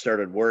she first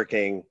started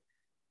working,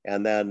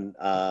 and then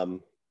I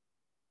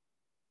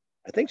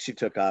think she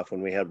took off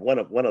when we had one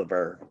of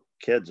our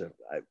kids,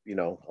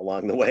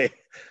 along the way.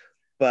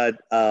 But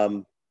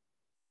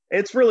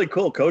it's really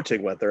cool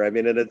coaching with her. I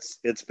mean, and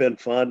it's been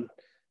fun.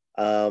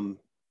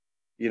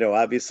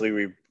 Obviously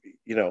we've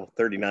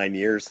 39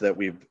 years that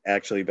we've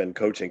actually been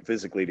coaching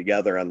physically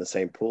together on the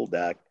same pool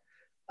deck.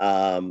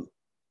 I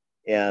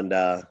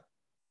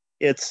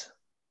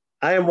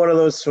am one of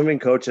those swimming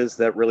coaches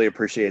that really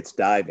appreciates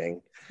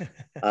diving.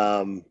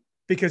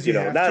 Because you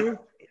have to?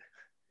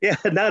 Yeah,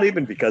 not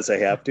even because I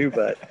have to,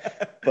 but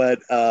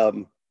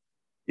I've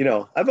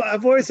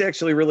always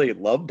actually really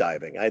loved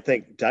diving. I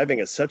think diving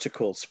is such a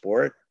cool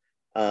sport.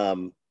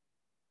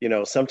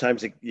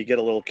 Sometimes you get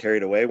a little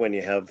carried away when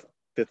you have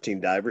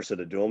 15 divers at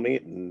a dual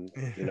meet and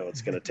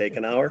it's going to take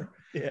an hour.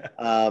 Yeah.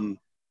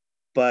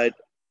 But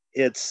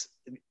it's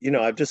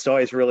I've just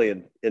always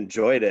really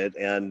enjoyed it,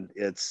 and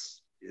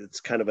it's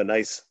kind of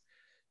it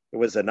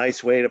was a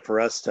nice way for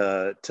us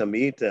to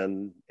meet,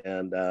 and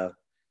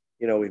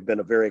we've been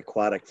a very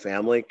aquatic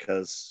family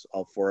because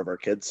all four of our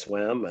kids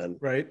swim, and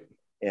right.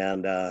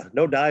 And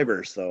no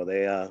divers though.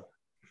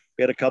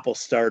 We had a couple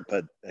start,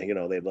 but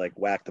they'd like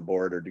whack the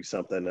board or do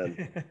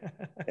something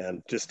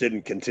and just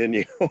didn't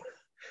continue.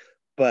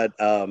 But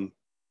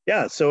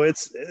yeah, so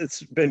it's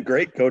been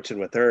great coaching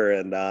with her.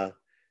 And I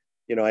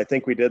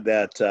think we did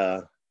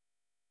that.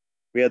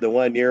 We had the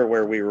 1 year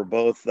where we were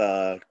both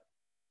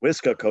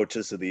WISCA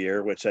coaches of the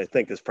year, which I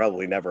think has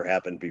probably never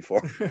happened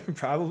before.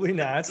 Probably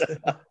not.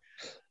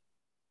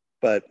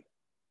 But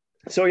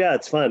so yeah,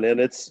 it's fun, and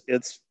it's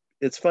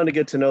fun to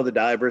get to know the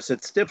divers.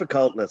 It's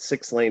difficult in a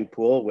 6-lane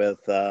pool with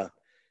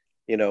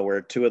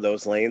where 2 of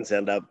those lanes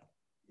end up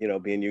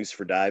being used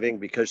for diving,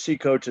 because she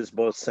coaches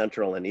both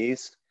Central and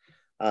East.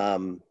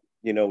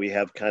 We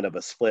have kind of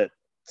a split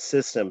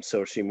system,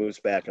 so she moves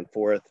back and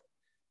forth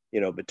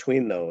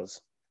between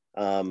those.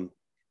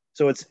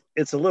 So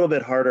it's a little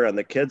bit harder on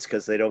the kids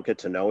because they don't get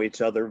to know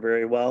each other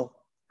very well.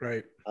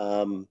 Right.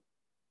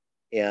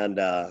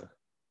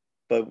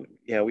 But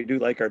yeah, we do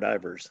like our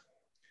divers.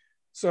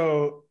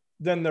 So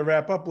then to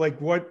wrap up, like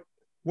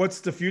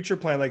what's the future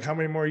plan? Like how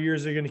many more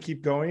years are you going to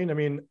keep going? I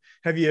mean,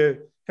 have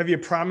you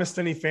promised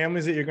any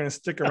families that you're going to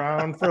stick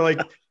around for,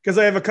 like, because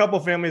I have a couple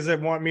families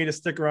that want me to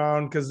stick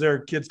around because their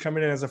kid's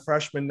coming in as a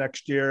freshman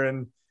next year.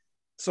 And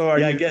so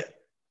I get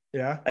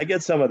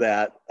some of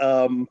that.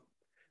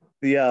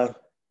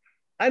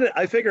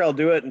 I figure I'll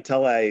do it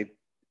until I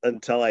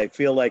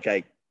feel like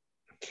I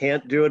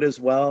can't do it as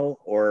well,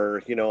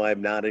 or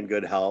I'm not in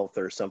good health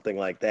or something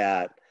like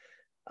that.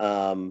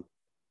 I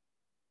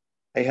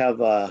have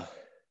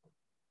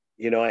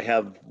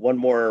one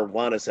more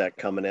Wanasek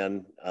coming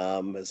in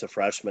as a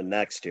freshman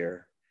next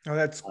year. Oh,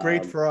 that's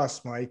great for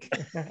us, Mike.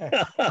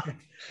 But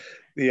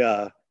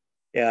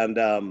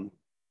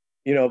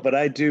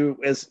I do,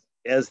 as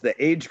the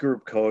age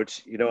group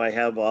coach, I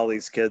have all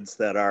these kids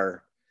that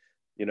are,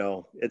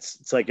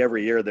 it's like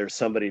every year there's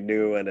somebody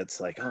new, and it's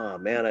like, oh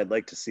man, I'd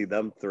like to see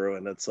them through.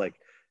 And it's like,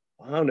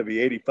 well, I'm going to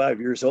be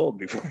 85 years old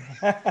before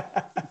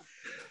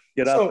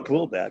get off the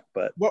pool deck.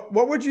 But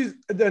what would you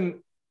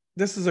then?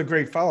 This is a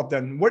great follow-up.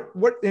 Then what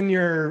in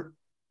your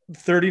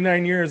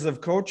 39 years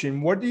of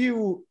coaching, what do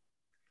you,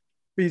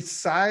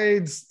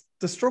 besides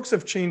the strokes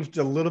have changed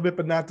a little bit,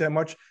 but not that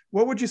much,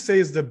 what would you say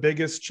is the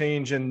biggest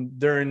change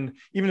during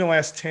even the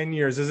last 10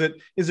 years? Is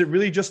it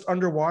really just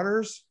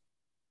underwaters?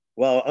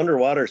 Well,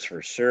 underwaters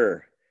for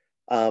sure.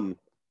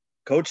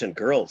 Coaching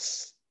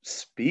girls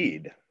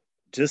speed,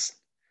 just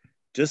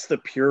the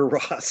pure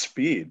raw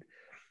speed.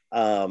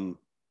 I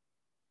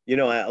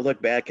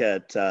look back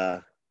at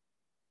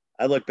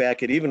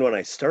even when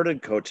I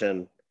started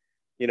coaching,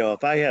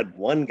 if I had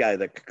one guy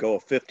that could go a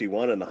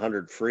 51 and the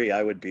 100 free,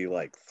 I would be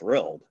like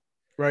thrilled.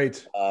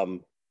 Right. And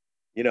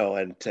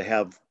to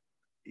have,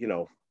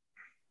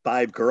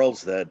 5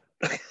 girls that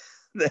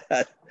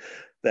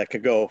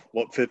could go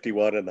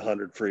 51 and the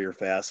 100 free or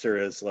faster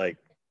is like,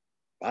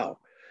 wow.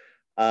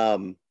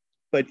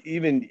 But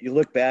even you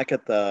look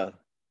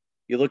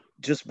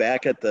just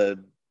back at the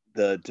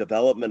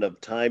development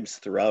of times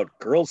throughout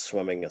girls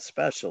swimming,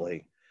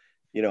 especially,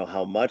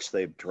 how much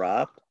they've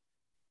dropped.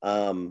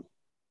 And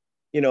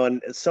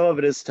some of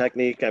it is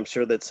technique. I'm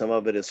sure that some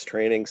of it is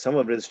training. Some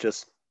of it is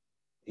just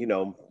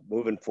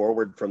moving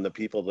forward from the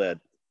people that,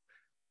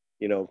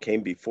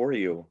 came before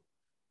you.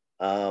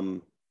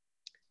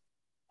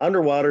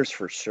 Underwaters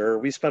for sure.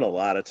 We spent a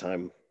lot of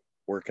time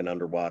working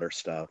underwater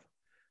stuff.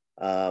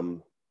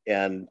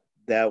 And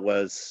that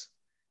was,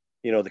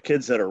 the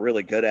kids that are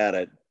really good at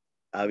it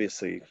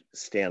obviously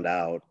stand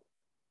out.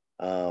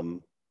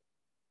 So,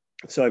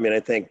 I mean, I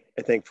think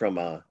from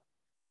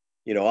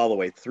all the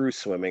way through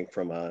swimming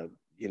from a,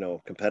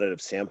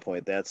 competitive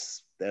standpoint,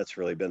 that's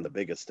really been the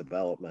biggest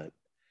development.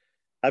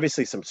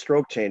 Obviously some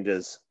stroke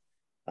changes,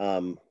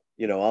 all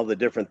the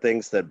different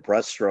things that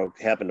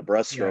happened to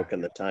breaststroke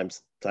in the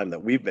time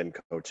that we've been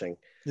coaching.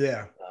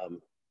 Yeah.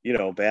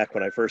 Back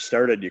when I first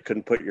started, you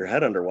couldn't put your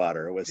head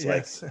underwater. It was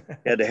like, you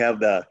had to have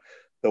the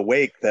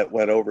wake that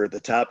went over the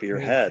top of your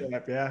head.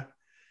 Yeah.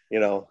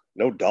 No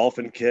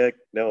dolphin kick,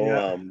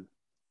 no,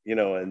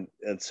 and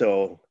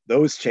so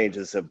those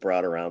changes have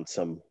brought around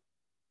some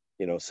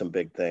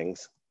big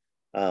things,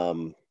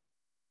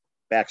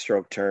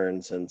 backstroke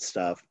turns and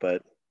stuff,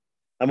 but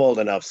I'm old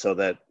enough so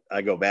that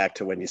I go back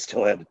to when you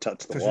still had to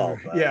touch the wall.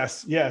 Sure.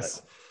 Yes.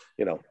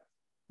 But,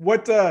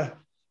 what,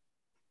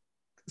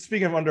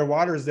 speaking of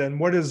underwaters, then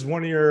what is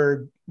one of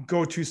your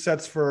go-to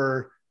sets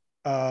for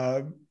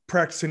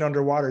practicing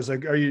underwaters?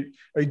 Like, are you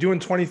doing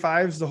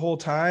 25s the whole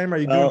time? Are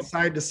you doing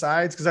side to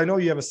sides? Because I know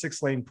you have a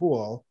 6-lane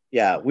pool.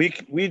 Yeah, we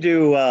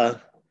do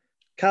a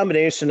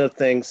combination of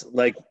things.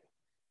 Like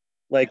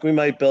we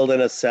might build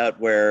in a set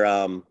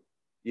where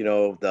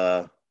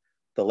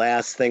the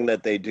last thing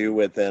that they do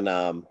within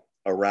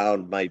a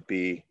round might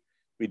be,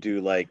 we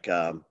do like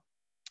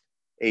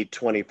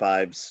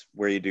 825s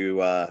where you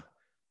do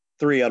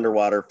 3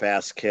 underwater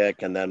fast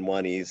kick and then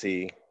 1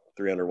 easy,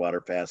 3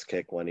 underwater fast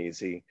kick, 1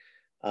 easy.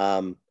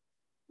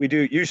 We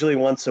do usually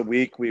once a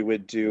week, we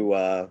would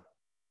do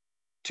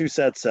 2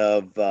 sets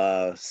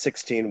of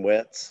 16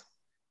 widths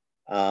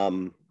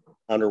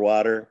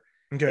underwater.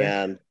 Okay.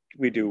 And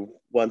we do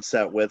 1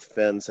 set with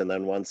fins and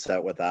then 1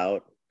 set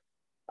without.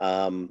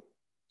 And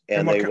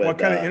what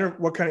kind of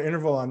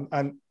interval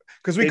on,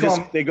 because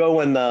they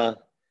go in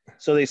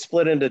so they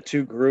split into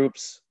 2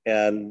 groups,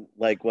 and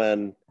like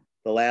when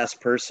the last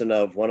person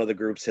of one of the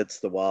groups hits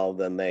the wall,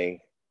 then the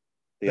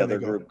other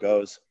group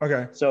goes.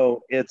 Okay.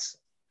 So it's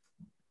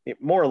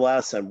more or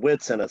less on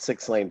widths in a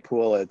 6-lane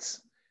pool.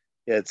 It's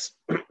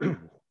 10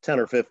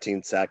 or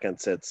 15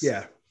 seconds. It's,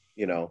 the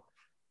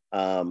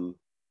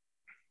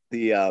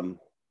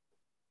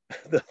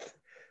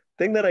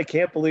thing that I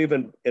can't believe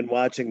in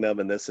watching them,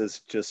 and this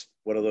is just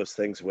one of those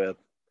things with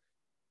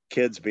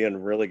kids being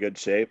in really good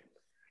shape,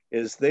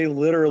 is they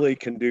literally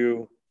can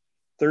do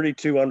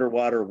 32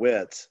 underwater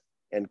widths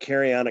and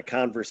carry on a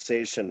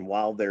conversation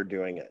while they're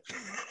doing it.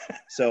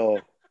 So,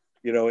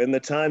 in the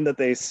time that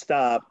they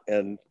stop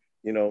and,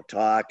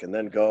 talk and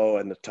then go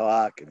and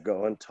talk and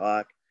go and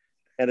talk.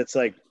 And it's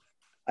like,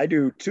 I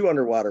do 2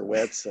 underwater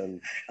widths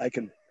and I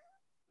can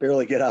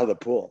barely get out of the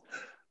pool.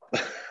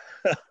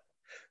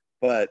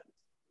 But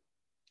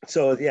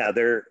so, yeah,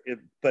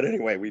 but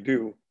anyway, we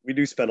do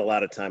spend a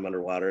lot of time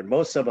underwater, and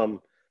most of them,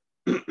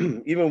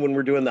 even when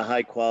we're doing the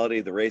high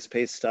quality, the race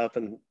pace stuff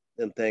and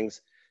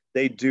things,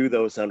 they do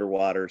those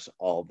underwaters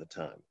all the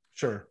time.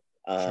 Sure.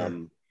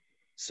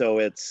 So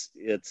it's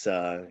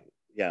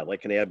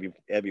like an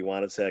Abby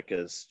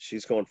Wanasek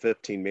she's going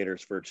 15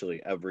 meters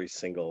virtually every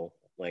single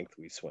length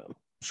we swim.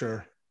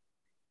 Sure.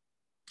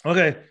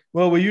 Okay.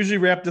 Well, we usually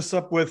wrap this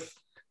up with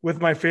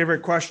my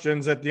favorite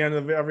questions at the end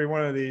of every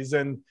one of these,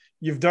 and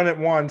you've done it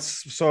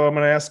once, so I'm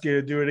going to ask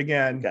you to do it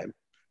again.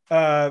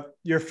 Okay.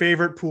 Your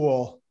favorite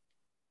pool?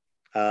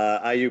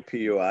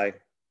 IUPUI.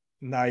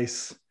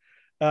 Nice.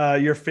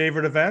 Your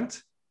favorite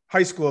event?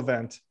 High school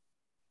event?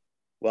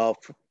 Well,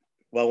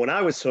 when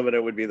I was swimming,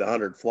 it would be the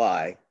 100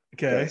 fly.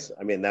 Okay.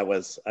 I mean, I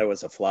was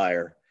a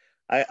flyer.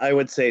 I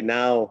would say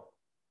now,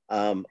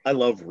 I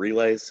love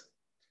relays.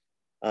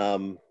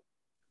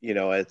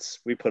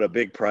 We put a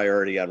big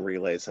priority on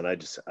relays, and I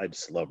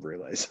just love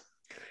relays.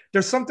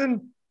 There's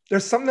something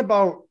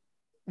about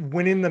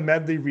winning the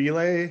medley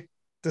relay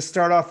to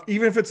start off,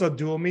 even if it's a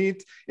dual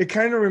meet. It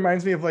kind of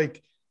reminds me of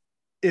like,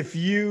 if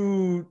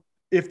the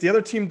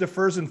other team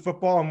defers in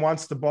football and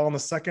wants the ball in the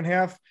second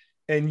half,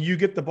 and you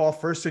get the ball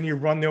first and you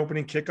run the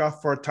opening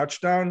kickoff for a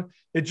touchdown,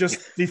 it just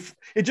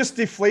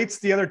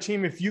deflates the other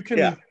team. If you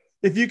can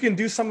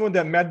do something with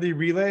that medley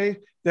relay,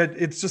 that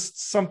it's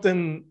just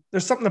something,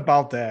 there's something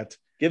about that.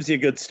 Gives you a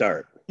good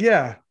start.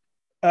 Yeah.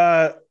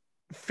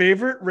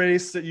 Favorite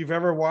race that you've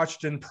ever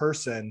watched in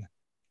person?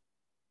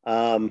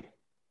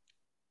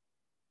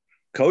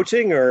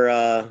 Coaching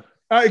or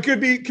it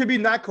could be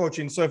not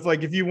coaching. So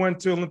if you went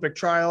to Olympic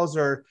trials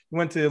or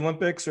went to the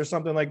Olympics or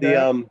something like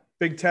that,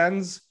 Big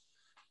Tens.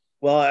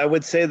 Well, I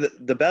would say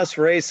that the best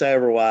race I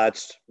ever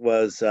watched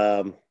was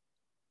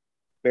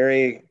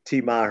Mary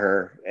T.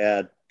 Maher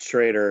at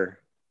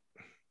Schrader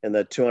in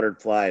the 200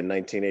 fly in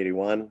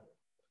 1981.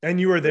 And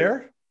you were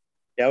there?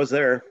 Yeah, I was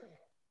there.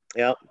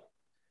 Yeah.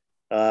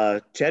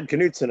 Chad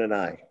Knutson and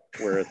I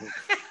were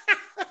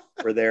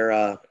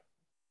there.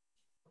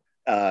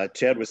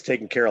 Chad was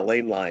taking care of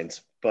lane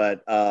lines,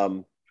 but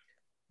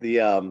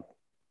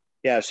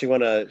Yeah, she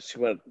went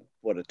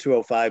what, a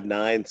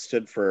 205.9,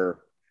 stood for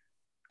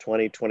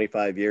 20,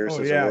 25 years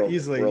Oh as a yeah,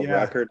 easily. world Yeah.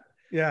 record.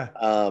 Yeah.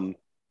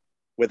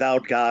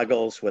 Without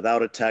goggles,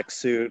 without a tech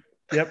suit,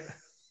 Yep.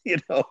 you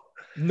know.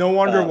 No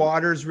Um,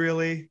 underwaters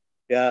really.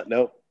 yeah,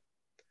 no,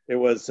 it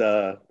was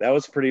that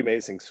was a pretty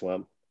amazing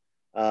swim.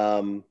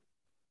 Um,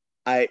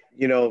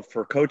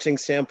 for coaching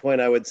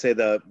standpoint, I would say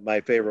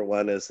my favorite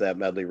one is that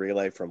medley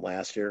relay from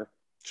last year.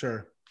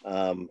 Sure.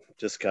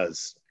 Just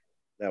because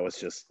that was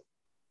just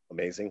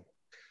amazing.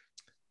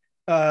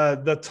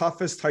 The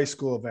toughest high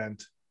school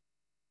event.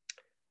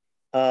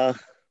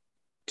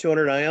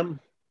 200 IM,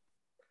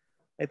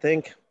 I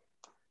think.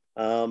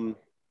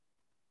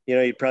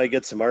 You'd probably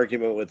get some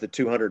argument with the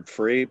 200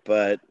 free,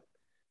 but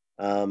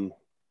I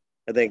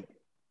think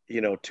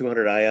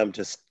 200 IM,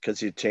 just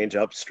because you change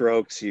up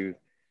strokes, you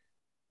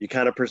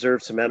kind of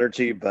preserve some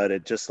energy, but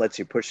it just lets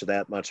you push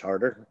that much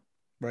harder.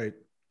 Right.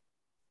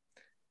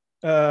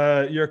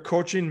 Your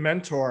coaching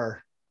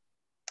mentor.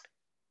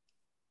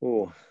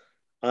 Ooh.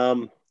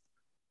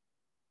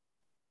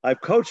 I've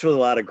coached with a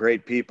lot of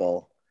great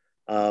people,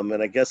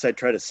 and I guess I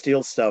try to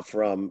steal stuff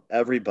from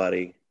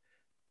everybody.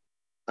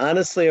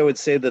 Honestly, I would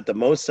say that the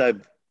most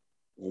I've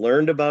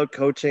learned about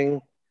coaching,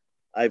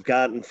 I've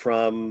gotten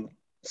from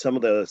some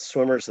of the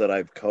swimmers that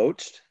I've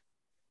coached.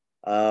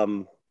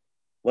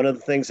 One of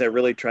the things I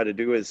really try to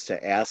do is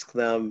to ask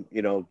them,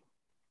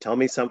 tell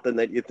me something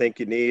that you think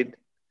you need.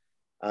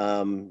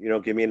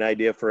 Give me an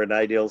idea for an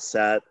ideal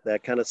set,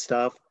 that kind of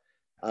stuff.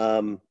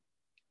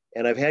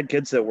 And I've had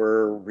kids that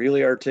were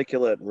really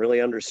articulate and really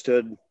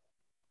understood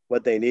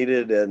what they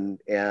needed,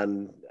 and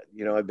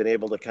I've been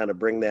able to kind of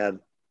bring that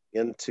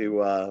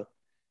into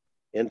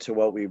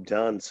what we've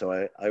done.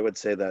 So I would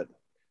say that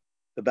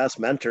the best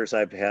mentors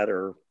I've had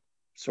are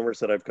swimmers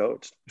that I've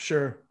coached.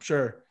 Sure.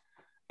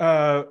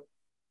 Now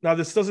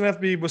this doesn't have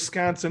to be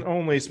Wisconsin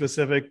only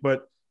specific,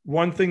 but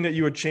one thing that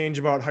you would change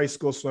about high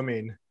school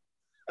swimming.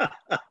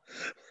 Well,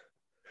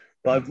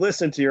 I've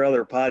listened to your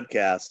other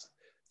podcasts,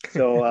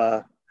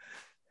 so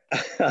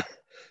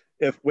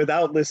if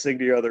without listening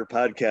to your other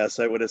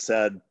podcasts, I would have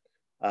said,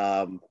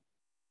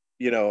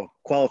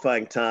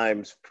 qualifying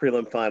times,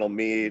 prelim final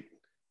meet,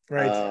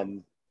 Right.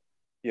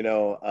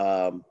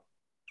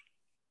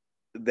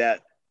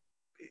 That,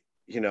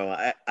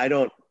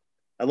 I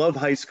love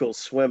high school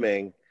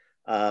swimming.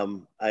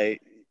 It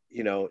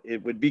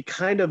would be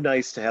kind of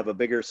nice to have a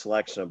bigger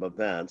selection of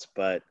events,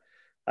 but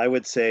I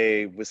would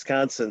say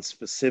Wisconsin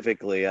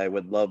specifically, I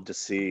would love to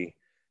see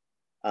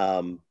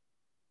a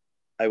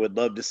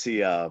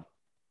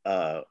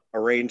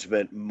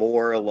arrangement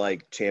more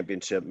like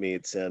championship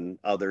meets in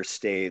other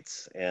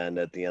states and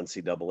at the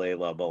NCAA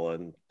level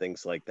and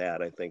things like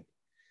that. I think,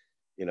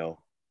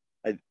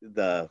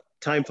 the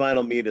time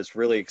final meet is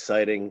really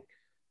exciting,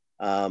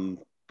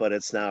 but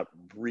it's not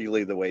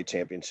really the way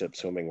championship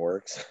swimming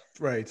works.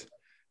 Right.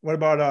 What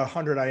about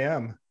 100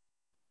 IM?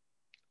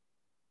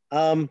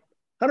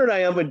 100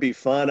 IM would be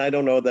fun. I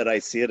don't know that I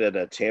see it at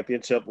a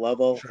championship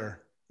level.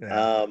 Sure.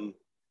 Yeah. I'm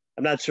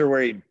not sure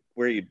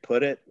where you'd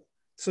put it.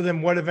 So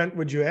then what event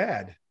would you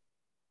add?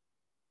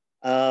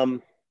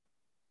 Well,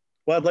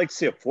 I'd like to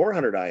see a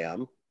 400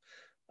 IM.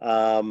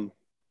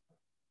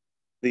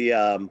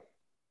 The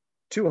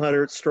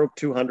 200 stroke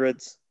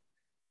 200s.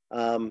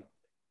 All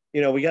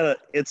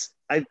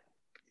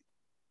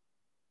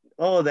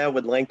of that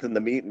would lengthen the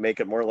meet and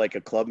make it more like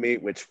a club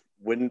meet, which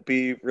wouldn't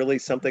be really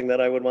something that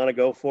I would want to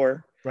go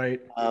for.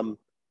 Right.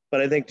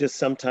 But I think just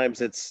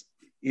sometimes it's,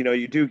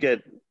 you do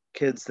get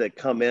kids that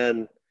come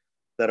in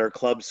that are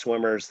club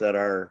swimmers that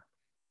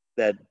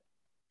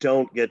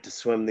don't get to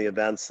swim the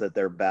events that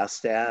they're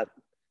best at.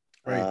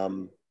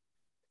 Right.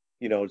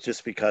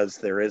 Just because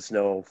there is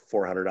no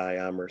 400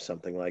 IM or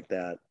something like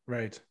that.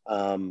 Right.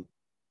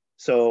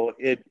 So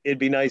it'd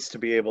be nice to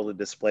be able to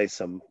display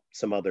some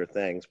other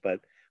things, but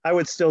I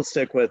would still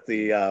stick with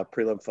the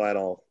prelim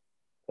final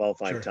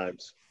qualifying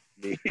times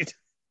meet.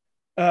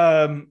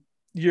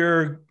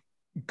 Your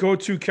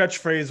go-to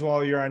catchphrase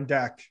while you're on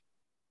deck.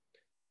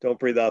 Don't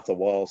breathe off the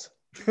walls.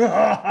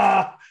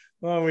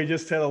 Well, we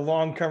just had a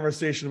long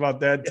conversation about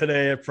that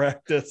today at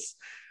practice.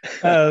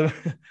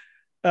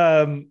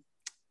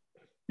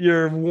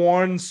 Your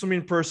one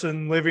swimming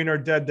person, living or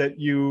dead, that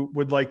you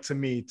would like to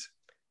meet.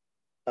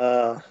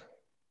 Johnny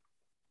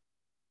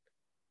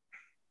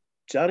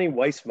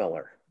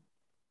Weissmuller.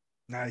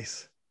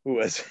 Nice. Who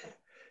was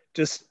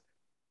just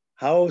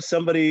how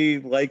somebody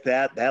like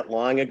that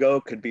long ago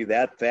could be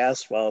that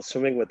fast while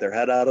swimming with their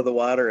head out of the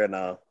water in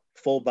a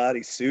full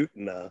body suit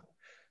and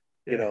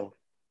in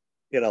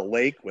a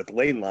lake with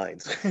lane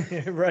lines.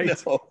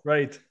 Right.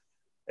 Right.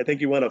 I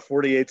think he won a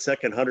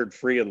 48-second 100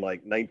 free in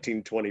like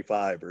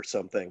 1925 or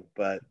something,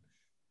 but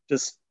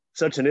just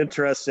such an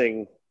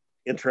interesting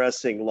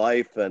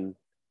life. And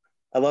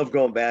I love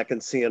going back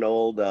and seeing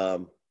old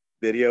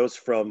videos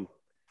from,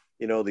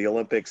 the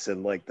Olympics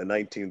in like the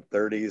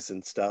 1930s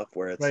and stuff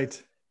where it's,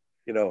 right.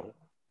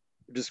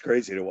 Just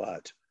crazy to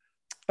watch.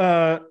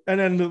 And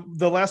then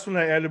the last one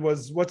I added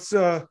was, what's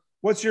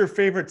your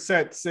favorite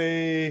set?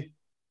 Say,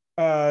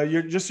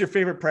 your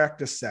favorite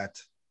practice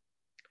set.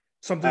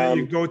 something that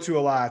you go to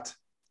a lot?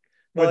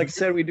 Well, like I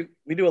said, we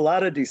do a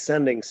lot of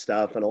descending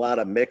stuff and a lot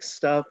of mixed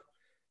stuff.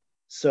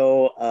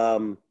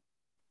 So,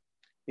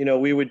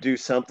 we would do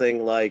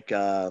something like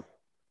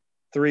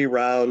 3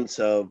 rounds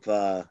of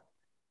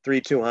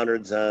 3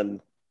 200s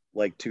on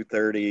like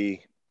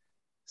 230,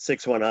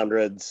 6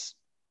 100s,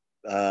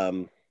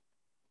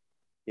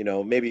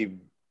 maybe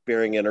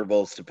varying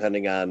intervals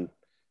depending on,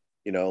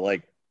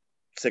 like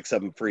 6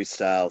 of them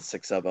freestyle,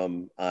 6 of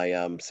them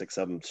IM, 6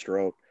 of them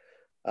stroke.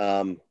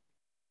 And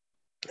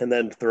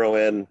then throw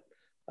in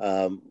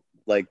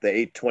like the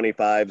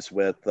 825s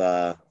with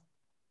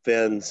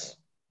fins,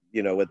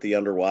 with the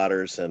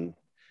underwaters and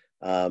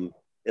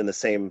in the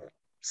same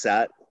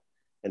set,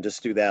 and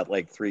just do that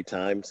like 3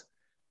 times.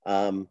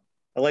 I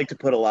like to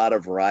put a lot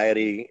of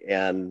variety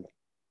and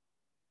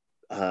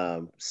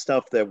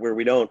stuff that where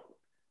we don't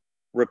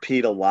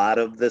repeat a lot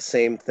of the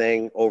same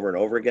thing over and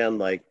over again.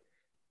 Like,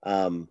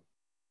 I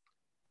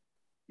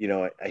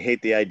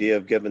hate the idea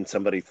of giving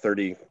somebody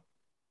 30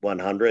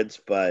 100s,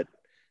 but,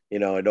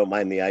 I don't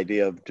mind the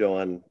idea of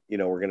doing,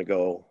 we're going to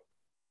go,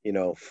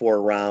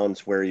 4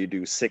 rounds where you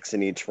do 6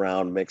 in each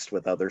round mixed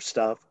with other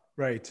stuff.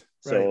 Right.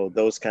 So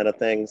those kind of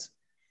things.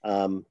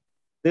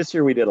 This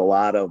year we did a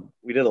lot of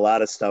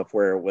stuff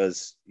where it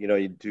was,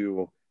 you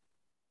do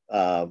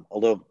a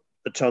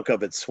chunk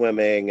of it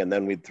swimming, and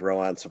then we'd throw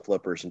on some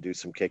flippers and do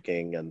some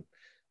kicking and,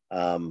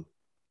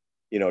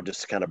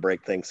 just kind of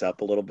break things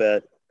up a little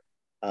bit.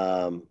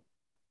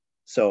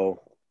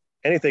 So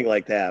anything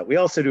like that. We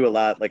also do a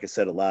lot, like I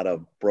said, a lot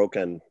of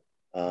broken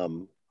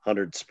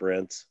 100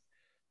 sprints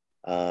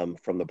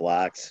from the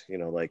blocks,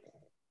 like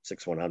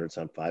 6 100s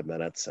on 5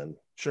 minutes, and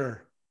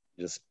sure,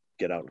 just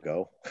get out and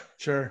go.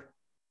 Sure.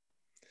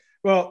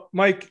 Well,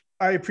 Mike,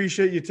 I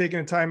appreciate you taking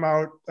the time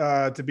out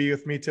to be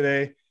with me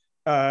today.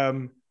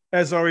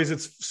 As always,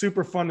 it's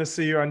super fun to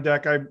see you on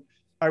deck.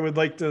 I would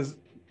like to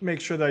make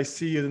sure that I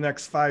see you the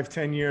next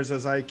 5-10 years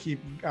as I keep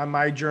on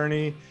my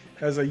journey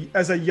as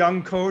a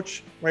young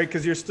coach, right?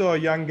 Because you're still a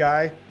young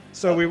guy.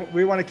 So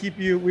we want to keep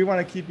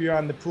you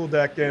on the pool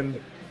deck, and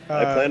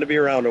I plan to be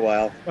around a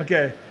while.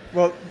 Okay.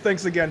 Well,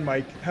 thanks again,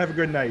 Mike. Have a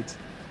good night.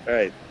 All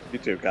right. You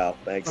too, Kyle.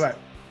 Thanks. Bye.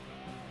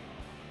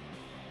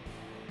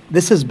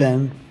 This has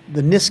been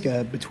the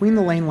NISCA Between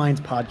the Lane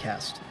Lines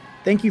podcast.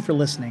 Thank you for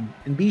listening,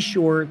 and be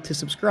sure to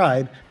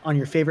subscribe on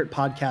your favorite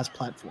podcast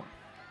platform.